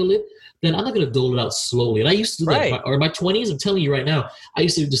can't handle it, then I'm not going to dole it out slowly. And I used to do that. In my 20s, I'm telling you right now, I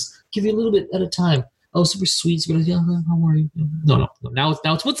used to just give you a little bit at a time. Oh, super sweet. How are you? No. Now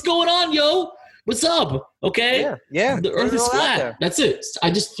it's what's going on, yo? What's up? Okay. Yeah. The Earth is flat. That's it.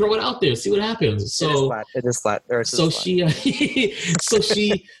 I just throw it out there. See what happens. So it is flat. So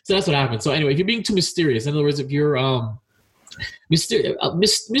that's what happened. So anyway, if you're being too mysterious, in other words, if you're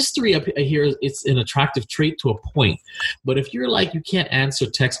mystery up here, it's an attractive trait to a point. But if you're like, you can't answer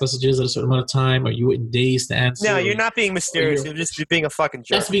text messages at a certain amount of time, or you in days to answer. No, you're not being mysterious. You're just being a fucking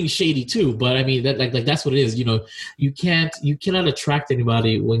jerk. That's being shady too. But I mean, that like that's what it is. You know, you cannot attract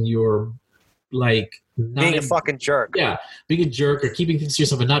anybody when you're like being a fucking jerk. Yeah, being a jerk or keeping things to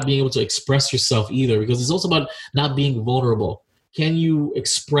yourself and not being able to express yourself either, because it's also about not being vulnerable. Can you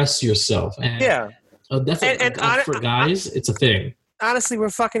express yourself? And that's for guys, it's a thing. Honestly, we're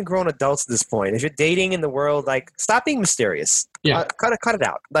fucking grown adults at this point. If you're dating in the world, like, stop being mysterious. Yeah, cut it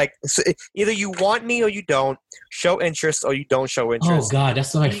out. Like, so either you want me or you don't. Show interest or you don't show interest. Oh God,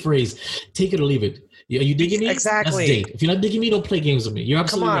 that's the right phrase. Take it or leave it. Are you digging me? Exactly. That's date. If you're not digging me, don't play games with me. You're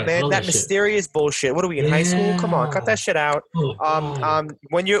absolutely right. Come on, man. That mysterious bullshit. What are we in high school? Come on, cut that shit out.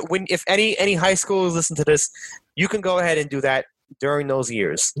 If any high schoolers listen to this, you can go ahead and do that. during those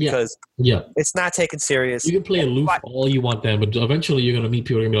years because it's not taken serious. You can play aloof all you want then, but eventually you're gonna meet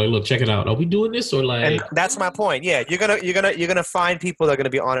people who are gonna be like, look, check it out. Are we doing this or like? And that's my point. Yeah, you're gonna find people that are gonna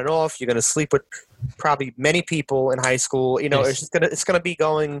be on and off. You're gonna sleep with probably many people in high school. You know, it's gonna be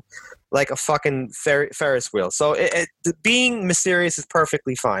going like a fucking Ferris wheel. So being mysterious is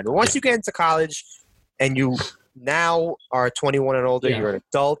perfectly fine. But once you get into college and you now are 21 and older, you're an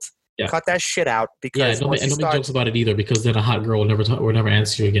adult. Cut that shit out because don't make jokes about it either because then a hot girl will never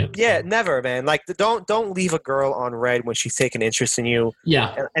answer you again. Yeah, never, man. Like don't leave a girl on red when she's taking interest in you.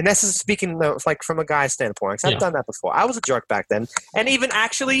 Yeah, and this is speaking like from a guy's standpoint. Because I've done that before. I was a jerk back then, and even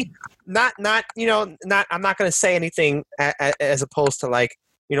actually not I'm not going to say anything as opposed to like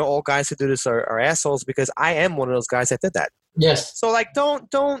all guys who do this are assholes because I am one of those guys that did that. Yes. So like don't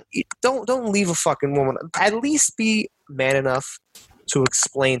leave a fucking woman. At least be man enough to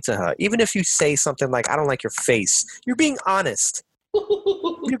explain to her, even if you say something like, I don't like your face, you're being honest.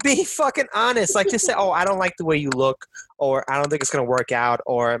 You're being fucking honest. Like just say, oh, I don't like the way you look, or I don't think it's going to work out,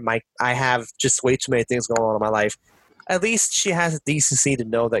 or I have just way too many things going on in my life. At least she has the decency to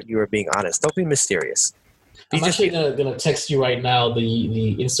know that you are being honest. Don't be mysterious. I'm actually gonna text you right now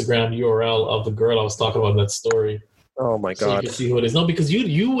the Instagram URL of the girl I was talking about in that story. Oh my god! So you can see who it is. No, because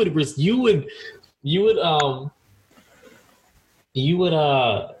you would respect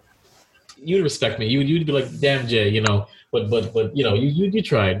me. You'd be like, damn Jay, but you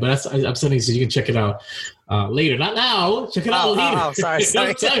tried. But I'm sending you so you can check it out later. Not now. Check it out later. Oh, sorry.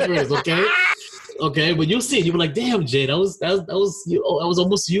 Okay. Okay, but you'll see it. You'll be like, damn Jay, that was you. I was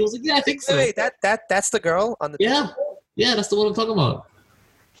almost you. I was like, yeah, I think so. Wait, that's the girl on the picture? Yeah, that's the one I'm talking about.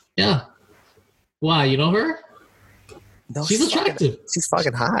 Yeah. Why? You know her? No, she's attractive. She's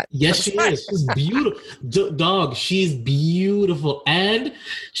fucking hot. Yes, she is. She's beautiful. Dog, she's beautiful. And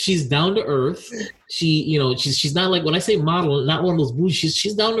she's down to earth. She's not like, when I say model, not one of those bougie.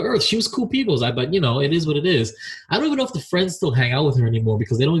 She's down to earth. She was cool people. But it is what it is. I don't even know if the friends still hang out with her anymore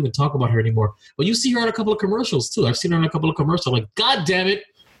because they don't even talk about her anymore. But you see her on a couple of commercials too. I've seen her on a couple of commercials. Like, God damn it.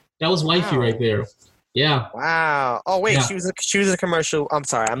 That was wifey right there. Yeah. Wow. Oh wait, she was in a commercial. I'm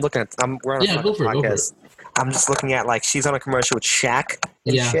sorry. We're on a go for podcast. I'm just looking at she's on a commercial with Shaq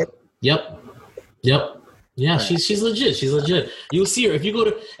and shit. Yep. Yeah, right. She's legit. She's legit. You'll see her if you go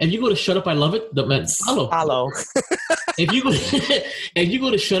to Shut Up I Love It. Follow. if you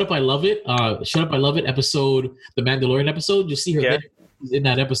go to Shut Up I Love It, Shut Up I Love It episode, the Mandalorian episode, you'll see her in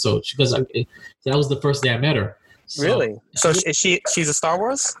that episode because that was the first day I met her. So, really? So is she's a Star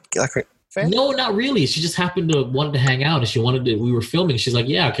Wars fan? No, not really. She just happened to wanted to hang out, and she wanted to. We were filming. She's like,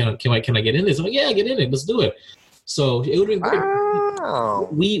 "Yeah, can I get in this?" I'm like, "Yeah, get in it. Let's do it." So it would have been great. Wow.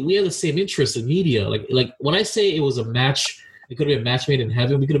 We have the same interest in media. Like when I say it was a match, it could have been a match made in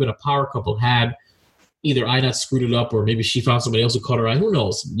heaven. We could have been a power couple. Had either I not screwed it up, or maybe she found somebody else who caught her eye. Who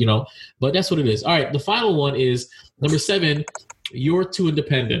knows? But that's what it is. All right. The final one is number 7. You're too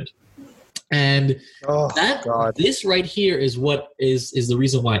independent. And this right here is what is the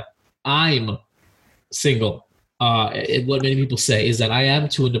reason why I'm single. What many people say is that I am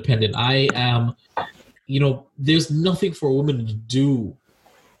too independent. I am, there's nothing for a woman to do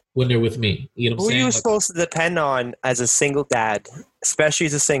when they're with me. You know what I'm saying? Who are you supposed to depend on as a single dad, especially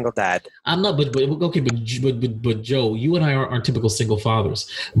as a single dad? I'm not, but Joe, you and I aren't typical single fathers.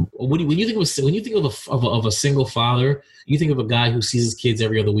 When you think of a single father, you think of a guy who sees his kids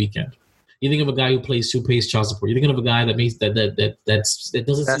every other weekend. You think of a guy who pays child support. You think of a guy that makes that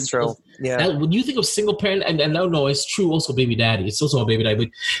doesn't. That's true. Yeah. When you think of single parent, and no, it's true. Also, baby daddy. It's also a baby daddy. But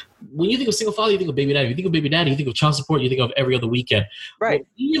when you think of single father, you think of baby daddy. You think of baby daddy. You think of child support. You think of every other weekend. Right.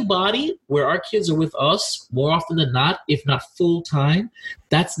 We embody where our kids are with us more often than not, if not full time.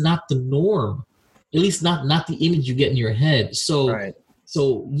 That's not the norm. At least not the image you get in your head. So. Right.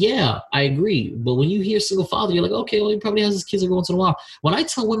 So, yeah, I agree. But when you hear single father, you're like, okay, well, he probably has his kids every once in a while. When I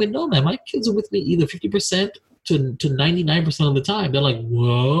tell women, no, man, my kids are with me either 50% to 99% of the time. They're like,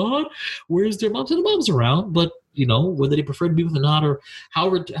 what? Where's their mom? So the mom's around. But, whether they prefer to be with or not, or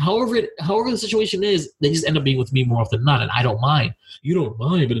however the situation is, they just end up being with me more often than not. And I don't mind. You don't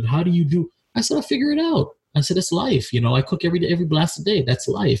mind, but then how do you do? I said, I figure it out. I said, it's life. I cook every blasted day. That's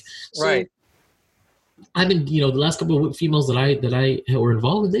life. So, right. I've been, the last couple of females that I were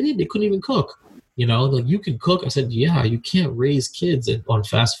involved in, they couldn't even cook. Like, you can cook. I said, yeah, you can't raise kids on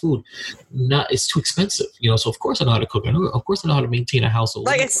fast food. It's too expensive. So of course I know how to cook. Of course I know how to maintain a household.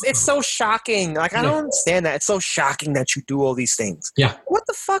 Like, it's so shocking. Like, I don't understand that. It's so shocking that you do all these things. Yeah. What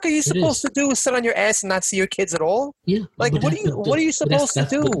the fuck are you supposed to do? Sit on your ass and not see your kids at all? Yeah. Like, what are you supposed to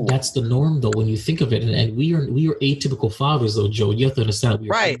do? That's the norm, though, when you think of it. And we are atypical fathers, though, Joe. You have to understand we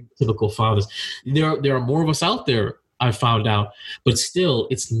are atypical fathers. There are more of us out there. I found out, but still,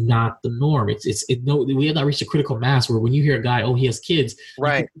 it's not the norm. We have not reached a critical mass where when you hear a guy, oh, he has kids,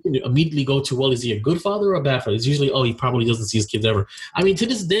 right, you can immediately go to, well, is he a good father or a bad father? It's usually, oh, he probably doesn't see his kids ever. I mean, to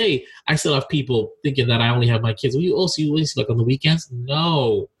this day, I still have people thinking that I only have my kids. Well, you also like on the weekends?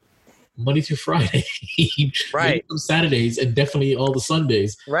 No, Monday through Friday, right? Some Saturdays, and definitely all the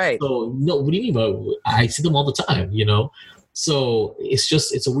Sundays, right? So, no, what do you mean? But I see them all the time, So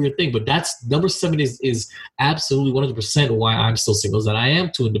it's a weird thing, but that's number 7 is absolutely 100% why I'm still single. Is that I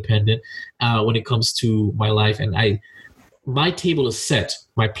am too independent when it comes to my life, and my table is set.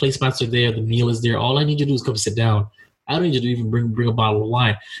 My placemats are there. The meal is there. All I need you to do is come sit down. I don't need you to even bring a bottle of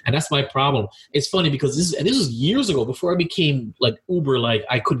wine, and that's my problem. It's funny because this was years ago before I became like uber. Like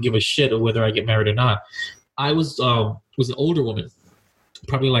I couldn't give a shit of whether I get married or not. I was an older woman,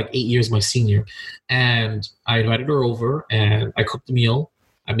 probably like 8 years my senior, and I invited her over and I cooked the meal.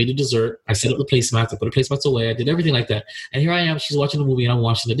 I made a dessert. I set up the placemats. I put the placemats away. I did everything like that. And here I am. She's watching the movie and I'm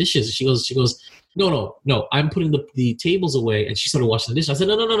washing the dishes. She goes, no. I'm putting the tables away. And she started washing the dishes. I said,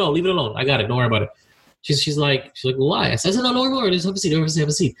 no. Leave it alone. I got it. Don't worry about it. She's like, well, why? I said, no, don't worry. Just have a seat. Have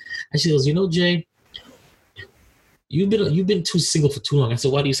a seat. And she goes, Jay, you've been too single for too long. I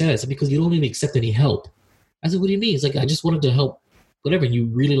said, why do you say that? I said, because you don't even accept any help. I said, what do you mean? It's like, I just wanted to help, whatever. And you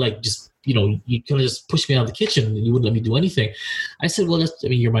really like just, you kind of just pushed me out of the kitchen and you wouldn't let me do anything. I said, well,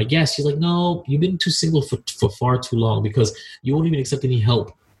 you're my guest. She's like, no, you've been too single for far too long because you won't even accept any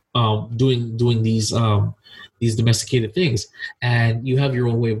help doing these domesticated things, and you have your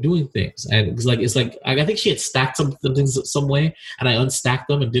own way of doing things. And it's like I think she had stacked some things some way, and I unstacked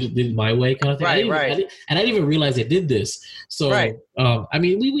them and did it my way kind of thing. Right. And I didn't even realize I did this. So right. I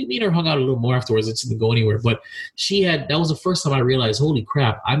mean, we me and her hung out a little more afterwards. It didn't go anywhere, but that was the first time I realized, holy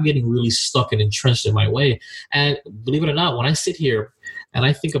crap, I'm getting really stuck and entrenched in my way. And believe it or not, when I sit here and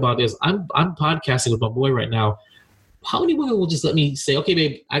I think about this, I'm podcasting with my boy right now. How many women will just let me say, okay,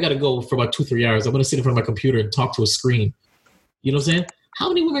 babe, I got to go for about 2-3 hours. I'm going to sit in front of my computer and talk to a screen. You know what I'm saying? How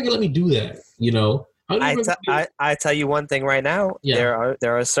many women are going to let me do that? I tell you one thing right now. Yeah.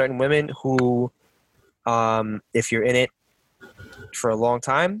 There are certain women who, if you're in it for a long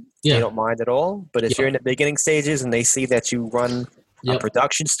time, they don't mind at all. But if you're in the beginning stages and they see that you run a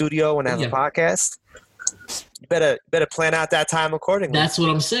production studio and have a podcast, you better plan out that time accordingly. That's what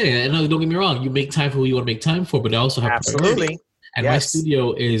I'm saying. And don't get me wrong, you make time for who you want to make time for, but I also have absolutely priority. And my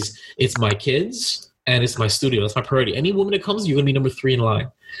studio it's my kids and it's my studio. That's my priority. Any woman that comes, you're gonna be number 3 in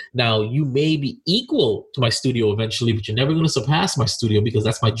line. Now you may be equal to my studio eventually, but you're never gonna surpass my studio because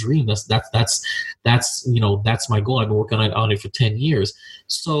that's my dream. That's my goal. I've been working on it for 10 years.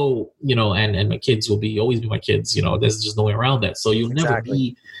 So, and my kids will always be my kids, there's just no way around that. So you'll never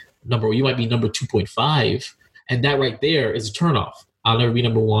be you might be number 2.5. And that right there is a turnoff. I'll never be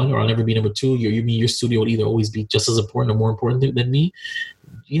number 1 or I'll never be number 2. Your studio will either always be just as important or more important than me.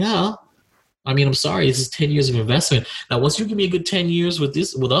 Yeah. I mean, I'm sorry. This is 10 years of investment. Now, once you give me a good 10 years with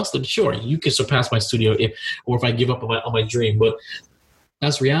us, then sure, you can surpass my studio if I give up on my dream. But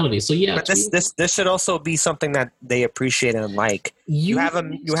that's reality. So yeah, but this should also be something that they appreciate and like. You have a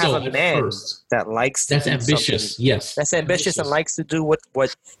man that likes to. That's ambitious. Yes, that's ambitious and likes to do what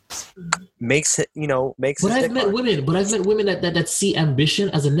makes it. Makes. But I've met women. That see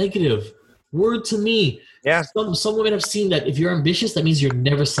ambition as a negative. Word to me. Yeah. Some women have seen that if you're ambitious, that means you're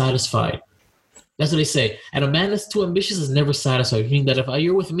never satisfied. That's what they say. And a man that's too ambitious is never satisfied. Meaning that if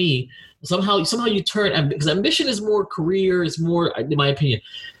you're with me, somehow you turn, because ambition is more career, is more, in my opinion.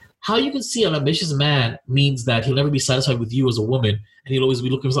 How you can see an ambitious man means that he'll never be satisfied with you as a woman, and he'll always be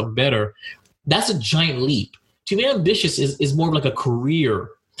looking for something better. That's a giant leap. To me, ambitious is more like a career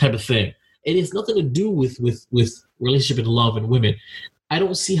type of thing. It has nothing to do with relationship and love and women. I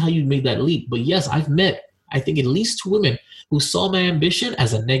don't see how you made that leap. But yes, I've met, I think, at least 2 women who saw my ambition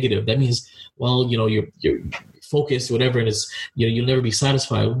as a negative. That means, well, you're focused, whatever, and it's, you'll never be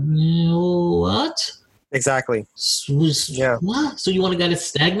satisfied. What? Exactly. Yeah. What? So you want a guy that's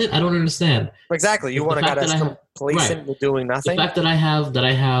stagnant? I don't understand. Exactly. You want a guy that's complacent with doing nothing. The fact that I have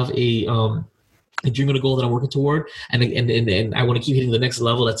a dream and a goal that I'm working toward, and I want to keep hitting the next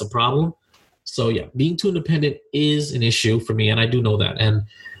level, that's a problem. So yeah, being too independent is an issue for me, and I do know that, and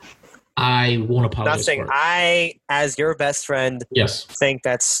I won't apologize. Not saying I, as your best friend, think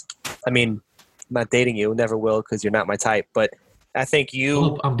that's. I mean, I'm not dating you, never will, because you're not my type. But I think you.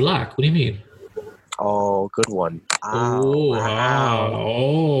 Oh, I'm black. What do you mean? Oh, good one. Oh, wow.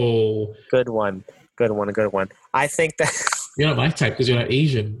 Oh, good one. I think that you're not my type because you're not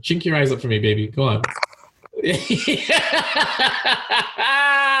Asian. Chink your eyes up for me, baby. Go on.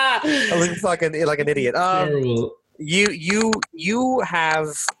 I look fucking like an idiot. Terrible. You have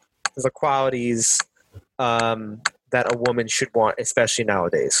the qualities that a woman should want, especially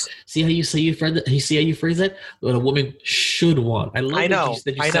nowadays. See how you phrase that? You see how you phrase that? What a woman should want. I know.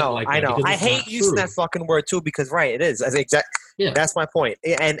 I hate using that fucking word too because it is. That's my point.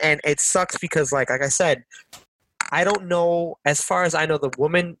 And it sucks because like I said, I don't know. As far as I know, the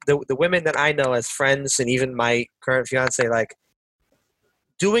women that I know as friends and even my current fiance, like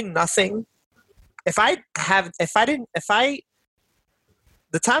doing nothing.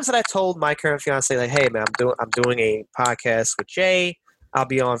 The times that I told my current fiance, like, hey man, I'm doing a podcast with Jay. I'll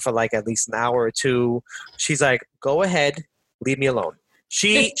be on for like at least an hour or two. She's like, go ahead, leave me alone.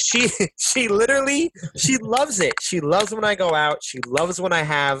 She literally, she loves it. She loves when I go out. She loves when I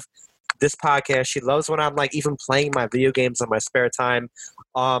have this podcast. She loves when I'm like even playing my video games on my spare time,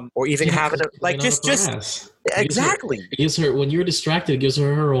 or even having exactly. It gives her, when you're distracted, it gives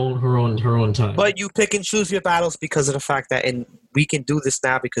her her own time. But you pick and choose your battles because of the fact that, and we can do this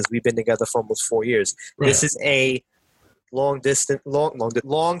now because we've been together for almost 4 years. Right. This is a long-term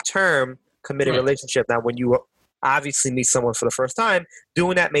committed relationship. Now, when you obviously meet someone for the first time,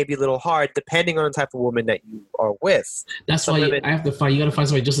 doing that may be a little hard depending on the type of woman that you are with. That's why you got to find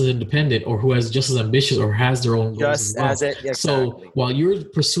somebody just as independent or who has just as ambitious or has their own goals as well. Exactly. So while you're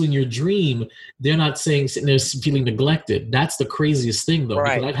pursuing your dream, they're not sitting there feeling neglected. That's the craziest thing though.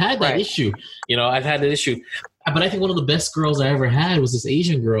 Because I've had that issue. I've had that issue. But I think one of the best girls I ever had was this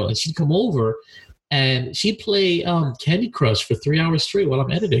Asian girl, and she'd come over and she'd play Candy Crush for 3 hours straight while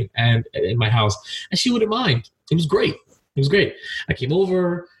I'm editing and in my house, and she wouldn't mind. It was great. I came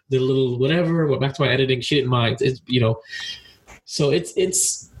over, did a little whatever, went back to my editing. She didn't mind. So it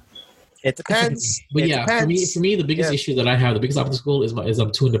depends. But for me, the biggest issue that I have, the biggest obstacle is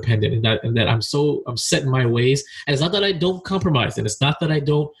I'm too independent, and that I'm set in my ways. And it's not that I don't compromise, and it's not that I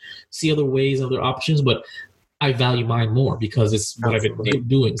don't see other ways, other options, but I value mine more because it's what I've been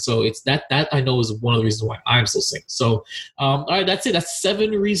doing. So it's that I know is one of the reasons why I'm still single. So, all right, that's it. That's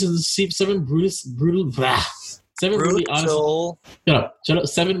 7 reasons. 7 brutally honest. Shut up.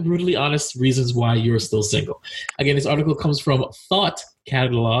 7 brutally honest reasons why you're still single. Again, this article comes from Thought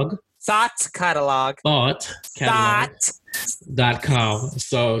Catalog. Thoughtcatalog.com.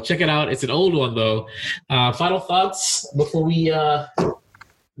 So check it out. It's an old one though. Final thoughts before we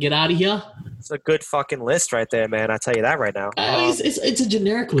get out of here. It's a good fucking list right there, man. I tell you that right now. It's a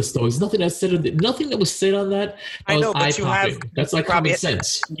generic list, though. It's nothing that was said on that. I know, but that's like common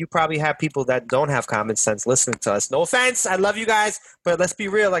sense. You probably have people that don't have common sense listening to us. No offense, I love you guys, but let's be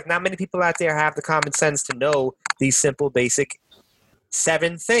real. Like, not many people out there have the common sense to know these simple, basic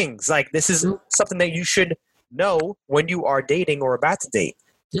 7 things. Like, this is something that you should know when you are dating or about to date.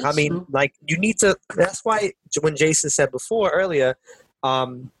 Yes, I mean, like, you need to. That's why when Jason said earlier.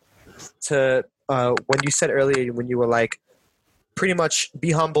 When you said earlier, when you were like, pretty much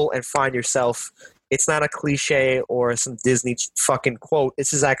be humble and find yourself. It's not a cliche or some Disney fucking quote.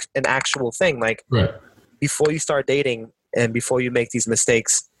 This is an actual thing. Like, before you start dating and before you make these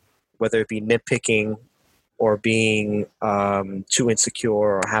mistakes, whether it be nitpicking or being too insecure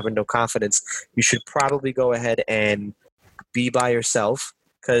or having no confidence, you should probably go ahead and be by yourself.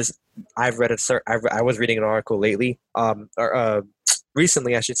 Because I was reading an article lately,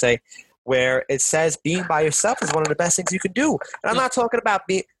 recently, I should say, where it says being by yourself is one of the best things you can do. And I'm not talking about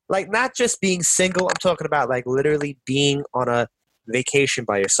not just being single. I'm talking about like literally being on a vacation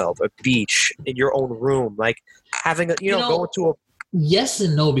by yourself, a beach, in your own room, like having going to a. Yes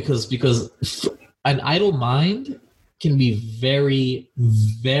and no, because an idle mind can be very,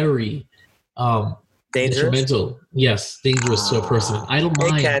 very dangerous. Dangerous to a person. An idle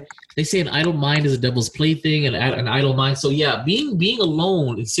mind. They say an idle mind is a devil's plaything, and an idle mind. So yeah, being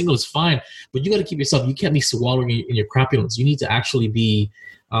alone and single is fine, but you got to keep yourself. You can't be swallowing in your crapulence. You need to actually be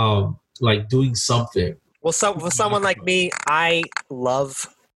like doing something. Well, for someone like me, I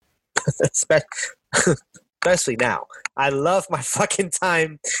love, especially now, I love my fucking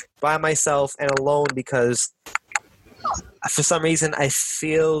time by myself and alone because for some reason it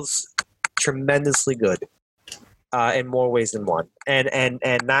feels tremendously good in more ways than one, and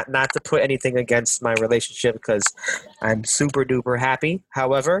not to put anything against my relationship because I'm super duper happy.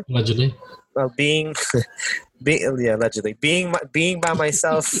 However, allegedly, being by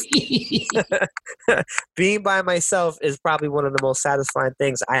myself, being by myself is probably one of the most satisfying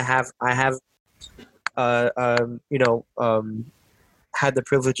things I have had the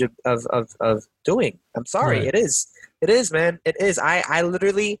privilege of doing. I'm sorry, right. It is, man. It is. I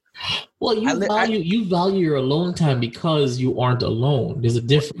literally. Well, you value your alone time because you aren't alone. There's a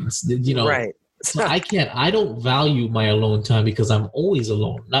difference, Right. So I don't value my alone time because I'm always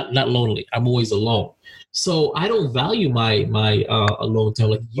alone. Not lonely. I'm always alone. So I don't value my alone time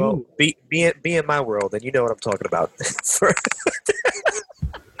like you. Well, be in my world, and you know what I'm talking about.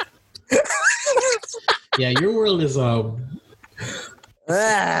 Yeah, your world is my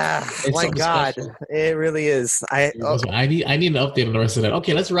God, special. It really is. I need an update on the rest of that.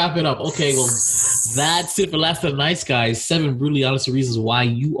 Okay, let's wrap it up. Okay, well, that's it for Last of the Nice Guys. 7 brutally honest reasons why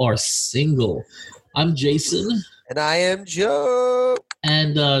you are single. I'm Jason, and I am Joe.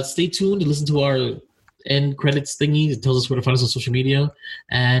 And stay tuned to listen to our end credits thingy. It tells us where to find us on social media,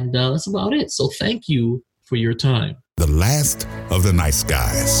 and that's about it. So thank you for your time. The Last of the Nice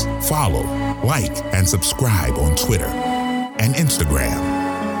Guys. Follow, like, and subscribe on Twitter and Instagram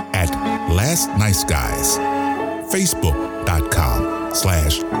at Last Nice Guys,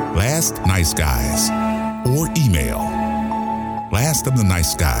 Facebook.com/Last Nice Guys, or email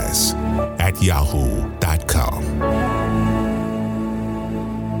lastoftheniceguys@yahoo.com.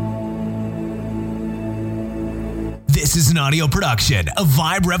 This is an audio production of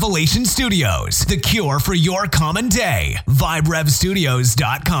Vibe Revelation Studios, the cure for your common day.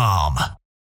 VibeRevStudios.com.